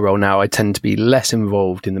 In my role now, I tend to be less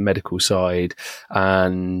involved in the medical side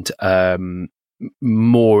and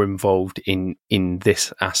more involved in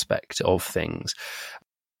this aspect of things.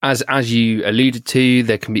 As you alluded to,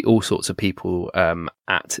 there can be all sorts of people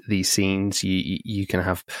at these scenes. You can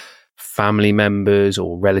have family members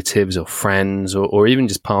or relatives or friends or even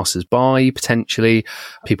just passers-by, potentially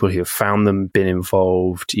people who have found them, been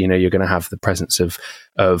involved. You're going to have the presence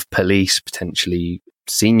of police, potentially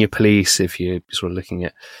senior police if you're sort of looking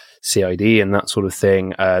at CID and that sort of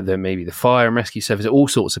thing. There may be the fire and rescue service, all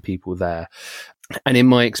sorts of people there. And in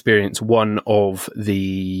my experience, one of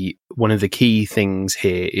the key things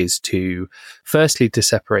here is to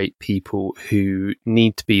separate people who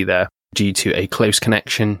need to be there due to a close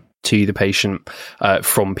connection to the patient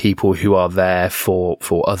from people who are there for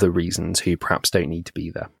other reasons who perhaps don't need to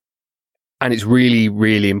be there. And it's really,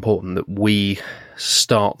 really important that we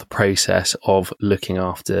start the process of looking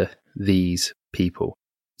after these people.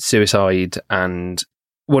 Suicide and,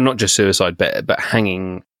 well, not just suicide, but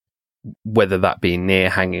hanging, whether that be near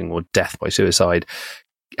hanging or death by suicide,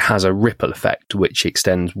 has a ripple effect which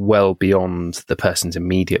extends well beyond the person's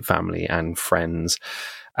immediate family and friends.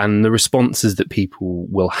 And the responses that people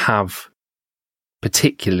will have,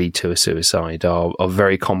 particularly to a suicide, are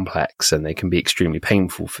very complex, and they can be extremely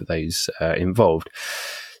painful for those involved.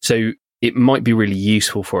 So it might be really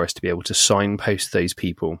useful for us to be able to signpost those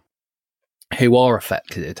people who are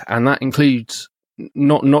affected. And that includes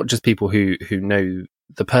not just people who know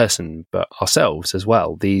the person, but ourselves as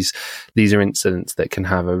well. These are incidents that can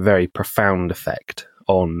have a very profound effect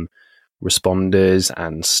on responders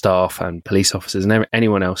and staff and police officers and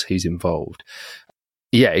anyone else who's involved.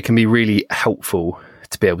 Yeah, it can be really helpful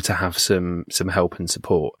to be able to have some help and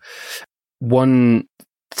support. One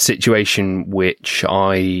situation which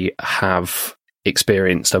I have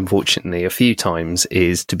experienced, unfortunately, a few times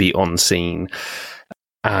is to be on scene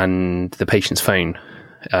and the patient's phone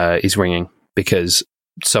is ringing because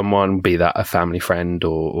someone, be that a family friend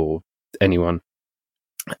or anyone,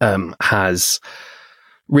 has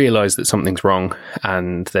realised that something's wrong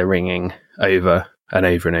and they're ringing over and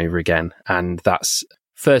over and over again. And that's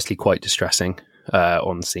firstly quite distressing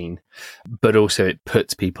on scene, but also it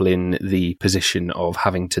puts people in the position of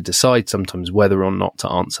having to decide sometimes whether or not to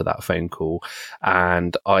answer that phone call.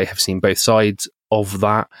 And I have seen both sides of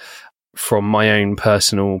that. From my own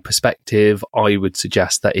personal perspective, I would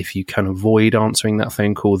suggest that if you can avoid answering that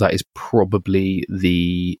phone call, that is probably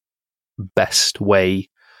the best way,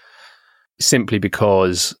 simply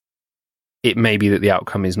because it may be that the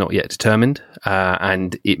outcome is not yet determined,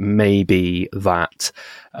 and it may be that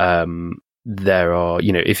there are,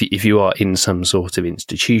 if you are in some sort of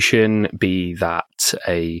institution, be that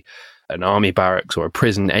an army barracks or a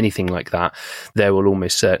prison, anything like that, there will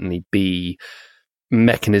almost certainly be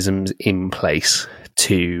mechanisms in place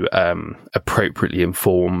to appropriately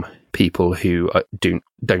inform people who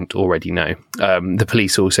don't already know. The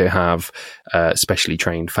police also have specially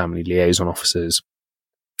trained family liaison officers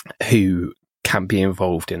who can be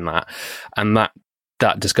involved in that, and that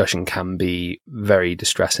discussion can be very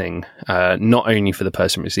distressing, not only for the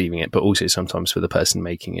person receiving it, but also sometimes for the person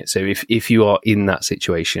making it. So if you are in that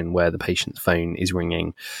situation where the patient's phone is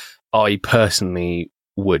ringing, I personally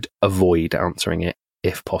would avoid answering it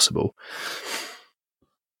if possible.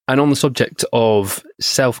 And on the subject of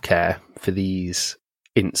self-care for these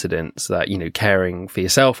incidents, that, caring for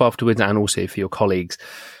yourself afterwards and also for your colleagues,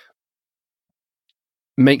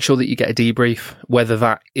 make sure that you get a debrief, whether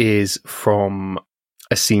that is from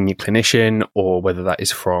a senior clinician or whether that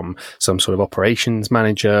is from some sort of operations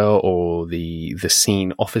manager or the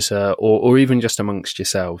scene officer or even just amongst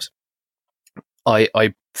yourselves.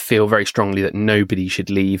 I feel very strongly that nobody should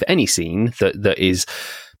leave any scene that is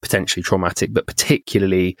potentially traumatic, but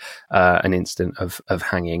particularly an incident of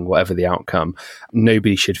hanging, whatever the outcome,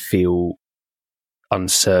 nobody should feel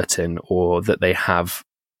uncertain or that they have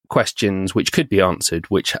questions which could be answered,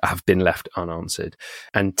 which have been left unanswered.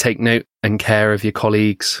 And take note and care of your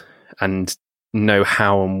colleagues, and know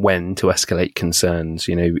how and when to escalate concerns.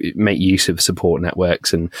 Make use of support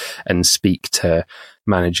networks and speak to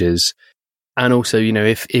managers. And also,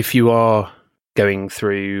 if you are going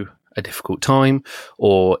through a difficult time,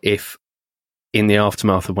 or if in the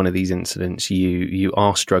aftermath of one of these incidents you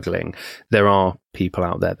are struggling, there are people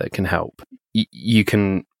out there that can help. You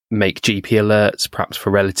can make GP alerts, perhaps for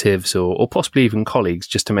relatives or possibly even colleagues,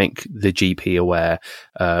 just to make the GP aware,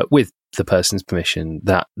 with the person's permission,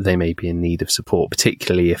 that they may be in need of support.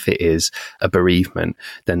 Particularly if it is a bereavement,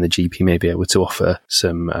 then the GP may be able to offer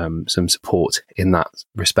some support in that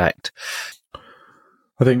respect.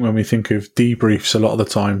 I think when we think of debriefs, a lot of the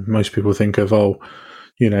time, most people think of,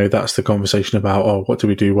 that's the conversation about, what do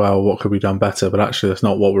we do well? What could be done better? But actually, that's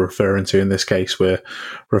not what we're referring to in this case. We're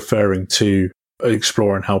referring to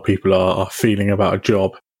exploring how people are feeling about a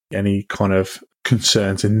job, any kind of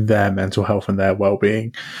concerns in their mental health and their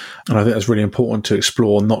well-being. And I think that's really important to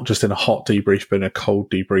explore, not just in a hot debrief, but in a cold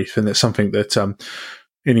debrief. And it's something that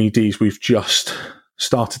in EDs we've just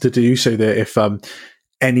started to do, so that if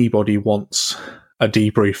anybody wants a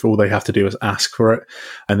debrief, all they have to do is ask for it.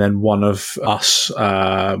 And then one of us,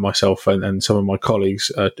 myself and some of my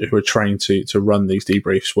colleagues who are trained to run these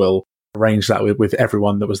debriefs, will arrange that with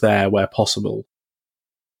everyone that was there where possible.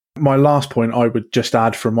 My last point I would just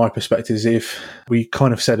add from my perspective is, if we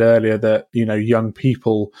kind of said earlier that, young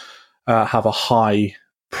people have a high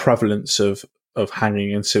prevalence of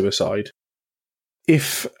hanging and suicide.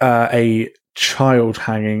 If a child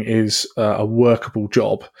hanging is a workable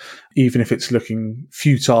job, even if it's looking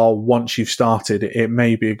futile once you've started, it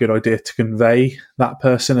may be a good idea to convey that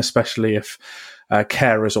person, especially if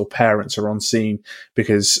carers or parents are on scene,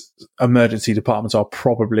 because emergency departments are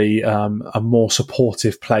probably a more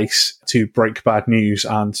supportive place to break bad news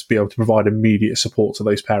and be able to provide immediate support to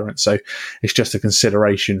those parents. So it's just a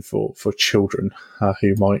consideration for children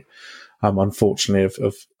who might unfortunately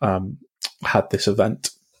have had this event.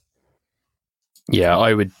 Yeah,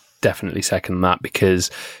 I would definitely second that, because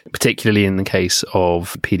particularly in the case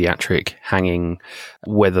of paediatric hanging,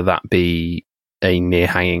 whether that be a near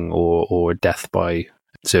hanging or death by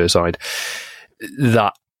suicide,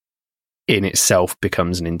 that in itself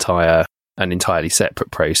becomes an entirely separate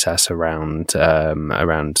process around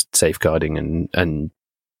safeguarding and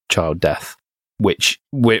child death, which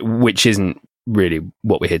isn't really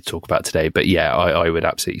what we're here to talk about today. But yeah, I would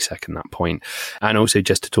absolutely second that point. And also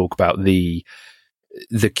just to talk about the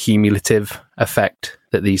cumulative effect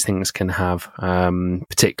that these things can have,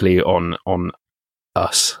 particularly on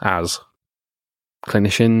us as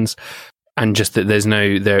clinicians, and just that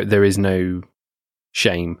there is no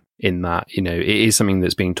shame in that. It is something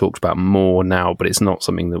that's being talked about more now, but it's not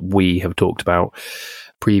something that we have talked about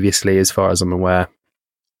previously, as far as I'm aware.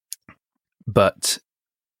 But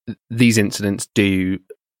these incidents do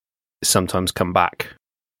sometimes come back,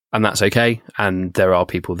 and that's okay. And there are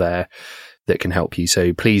people there that can help you.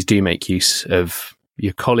 So please do make use of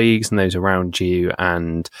your colleagues and those around you,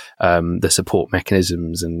 and the support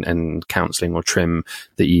mechanisms and counselling or trim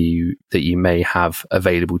that you may have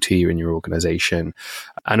available to you in your organisation,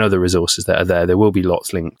 and other resources that are there. There will be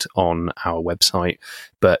lots linked on our website,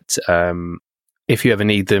 but if you ever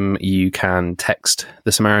need them, you can text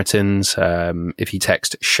the Samaritans. If you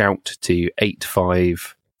text SHOUT to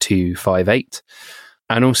 85258.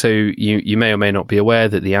 And also, you may or may not be aware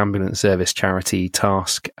that the ambulance service charity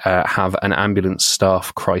Task have an ambulance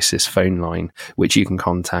staff crisis phone line, which you can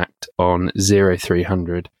contact on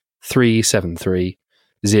 0300 373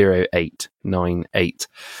 0898.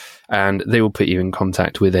 And they will put you in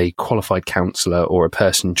contact with a qualified counsellor or a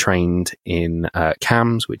person trained in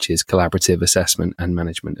CAMS, which is Collaborative Assessment and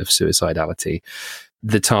Management of Suicidality.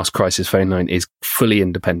 The Task Crisis phone line is fully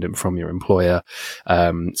independent from your employer.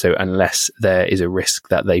 So unless there is a risk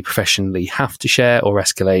that they professionally have to share or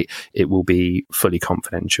escalate, it will be fully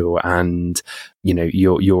confidential, and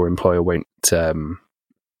your employer won't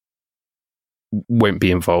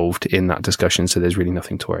be involved in that discussion. So there's really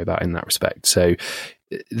nothing to worry about in that respect. So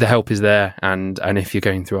the help is there, and if you're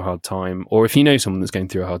going through a hard time, or if you know someone that's going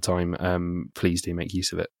through a hard time, please do make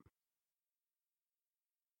use of it.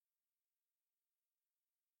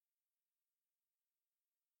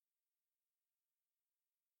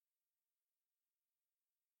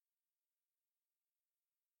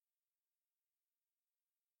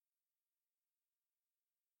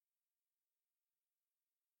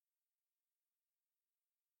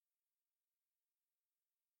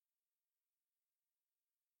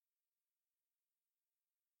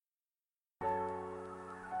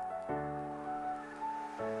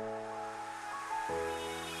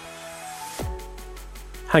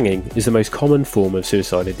 Hanging is the most common form of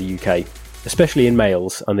suicide in the UK, especially in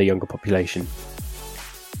males and the younger population.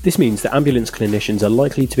 This means that ambulance clinicians are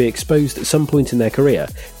likely to be exposed at some point in their career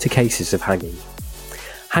to cases of hanging.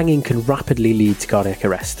 Hanging can rapidly lead to cardiac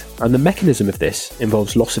arrest, and the mechanism of this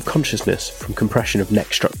involves loss of consciousness from compression of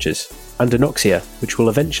neck structures, and anoxia, which will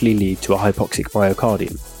eventually lead to a hypoxic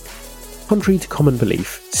myocardium. Contrary to common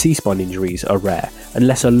belief, C-spine injuries are rare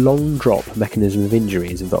unless a long drop mechanism of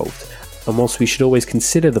injury is involved, and whilst we should always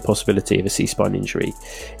consider the possibility of a C-spine injury,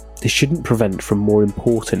 this shouldn't prevent from more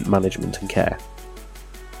important management and care.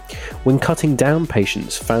 When cutting down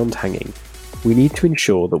patients found hanging, we need to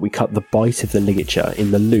ensure that we cut the bite of the ligature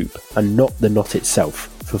in the loop and not the knot itself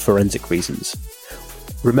for forensic reasons.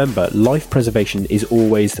 Remember, life preservation is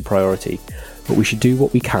always the priority, but we should do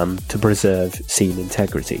what we can to preserve seam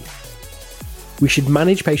integrity. We should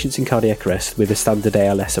manage patients in cardiac arrest with a standard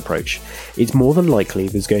ALS approach. It's more than likely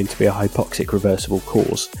there's going to be a hypoxic reversible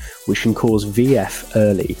cause, which can cause VF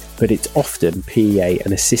early, but it's often PEA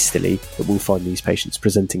and asystole that we'll find these patients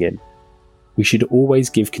presenting in. We should always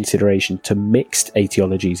give consideration to mixed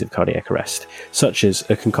etiologies of cardiac arrest, such as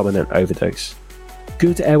a concomitant overdose.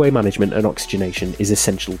 Good airway management and oxygenation is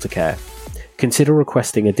essential to care. Consider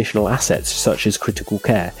requesting additional assets such as critical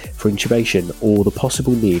care for intubation or the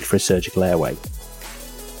possible need for a surgical airway.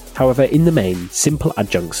 However, in the main, simple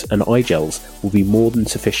adjuncts and eye gels will be more than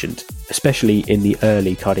sufficient, especially in the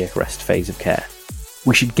early cardiac arrest phase of care.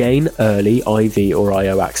 We should gain early IV or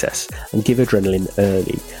IO access and give adrenaline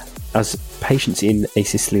early, as patients in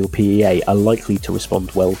asystole or PEA are likely to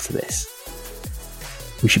respond well to this.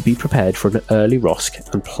 We should be prepared for an early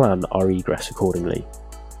ROSC and plan our egress accordingly.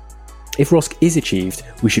 If ROSC is achieved,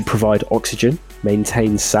 we should provide oxygen,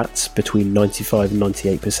 maintain SATs between 95 and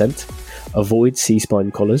 98%, avoid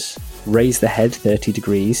C-spine collars, raise the head 30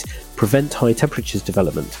 degrees, prevent high temperatures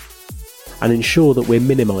development, and ensure that we're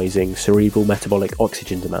minimising cerebral metabolic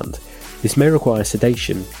oxygen demand. This may require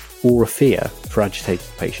sedation or a fear for agitated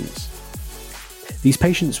patients. These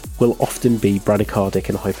patients will often be bradycardic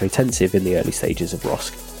and hypotensive in the early stages of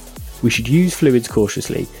ROSC. We should use fluids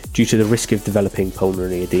cautiously due to the risk of developing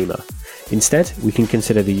pulmonary edema. Instead, we can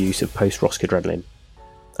consider the use of post-ROSC adrenaline,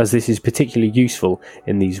 as this is particularly useful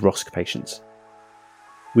in these ROSC patients.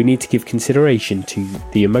 We need to give consideration to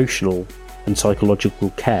the emotional and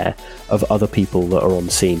psychological care of other people that are on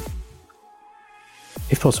scene.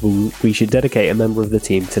 If possible, we should dedicate a member of the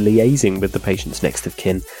team to liaising with the patient's next of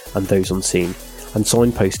kin and those on scene, and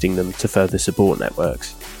signposting them to further support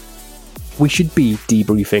networks. We should be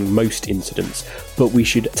debriefing most incidents, but we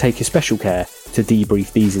should take a special care to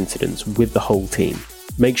debrief these incidents with the whole team.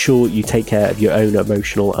 Make sure you take care of your own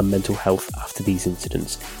emotional and mental health after these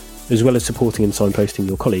incidents, as well as supporting and signposting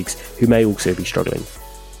your colleagues who may also be struggling.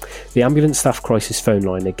 The ambulance staff crisis phone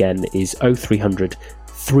line again is 0300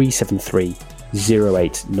 373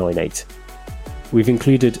 0898. We've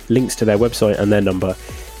included links to their website and their number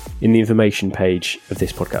in the information page of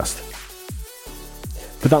this podcast.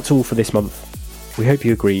 But that's all for this month. We hope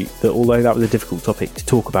you agree that although that was a difficult topic to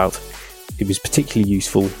talk about, it was particularly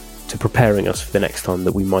useful to preparing us for the next time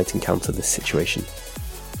that we might encounter this situation.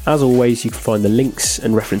 As always, you can find the links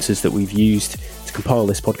and references that we've used to compile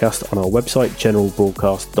this podcast on our website,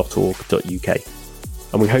 generalbroadcast.org.uk.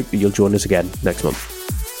 And we hope that you'll join us again next month.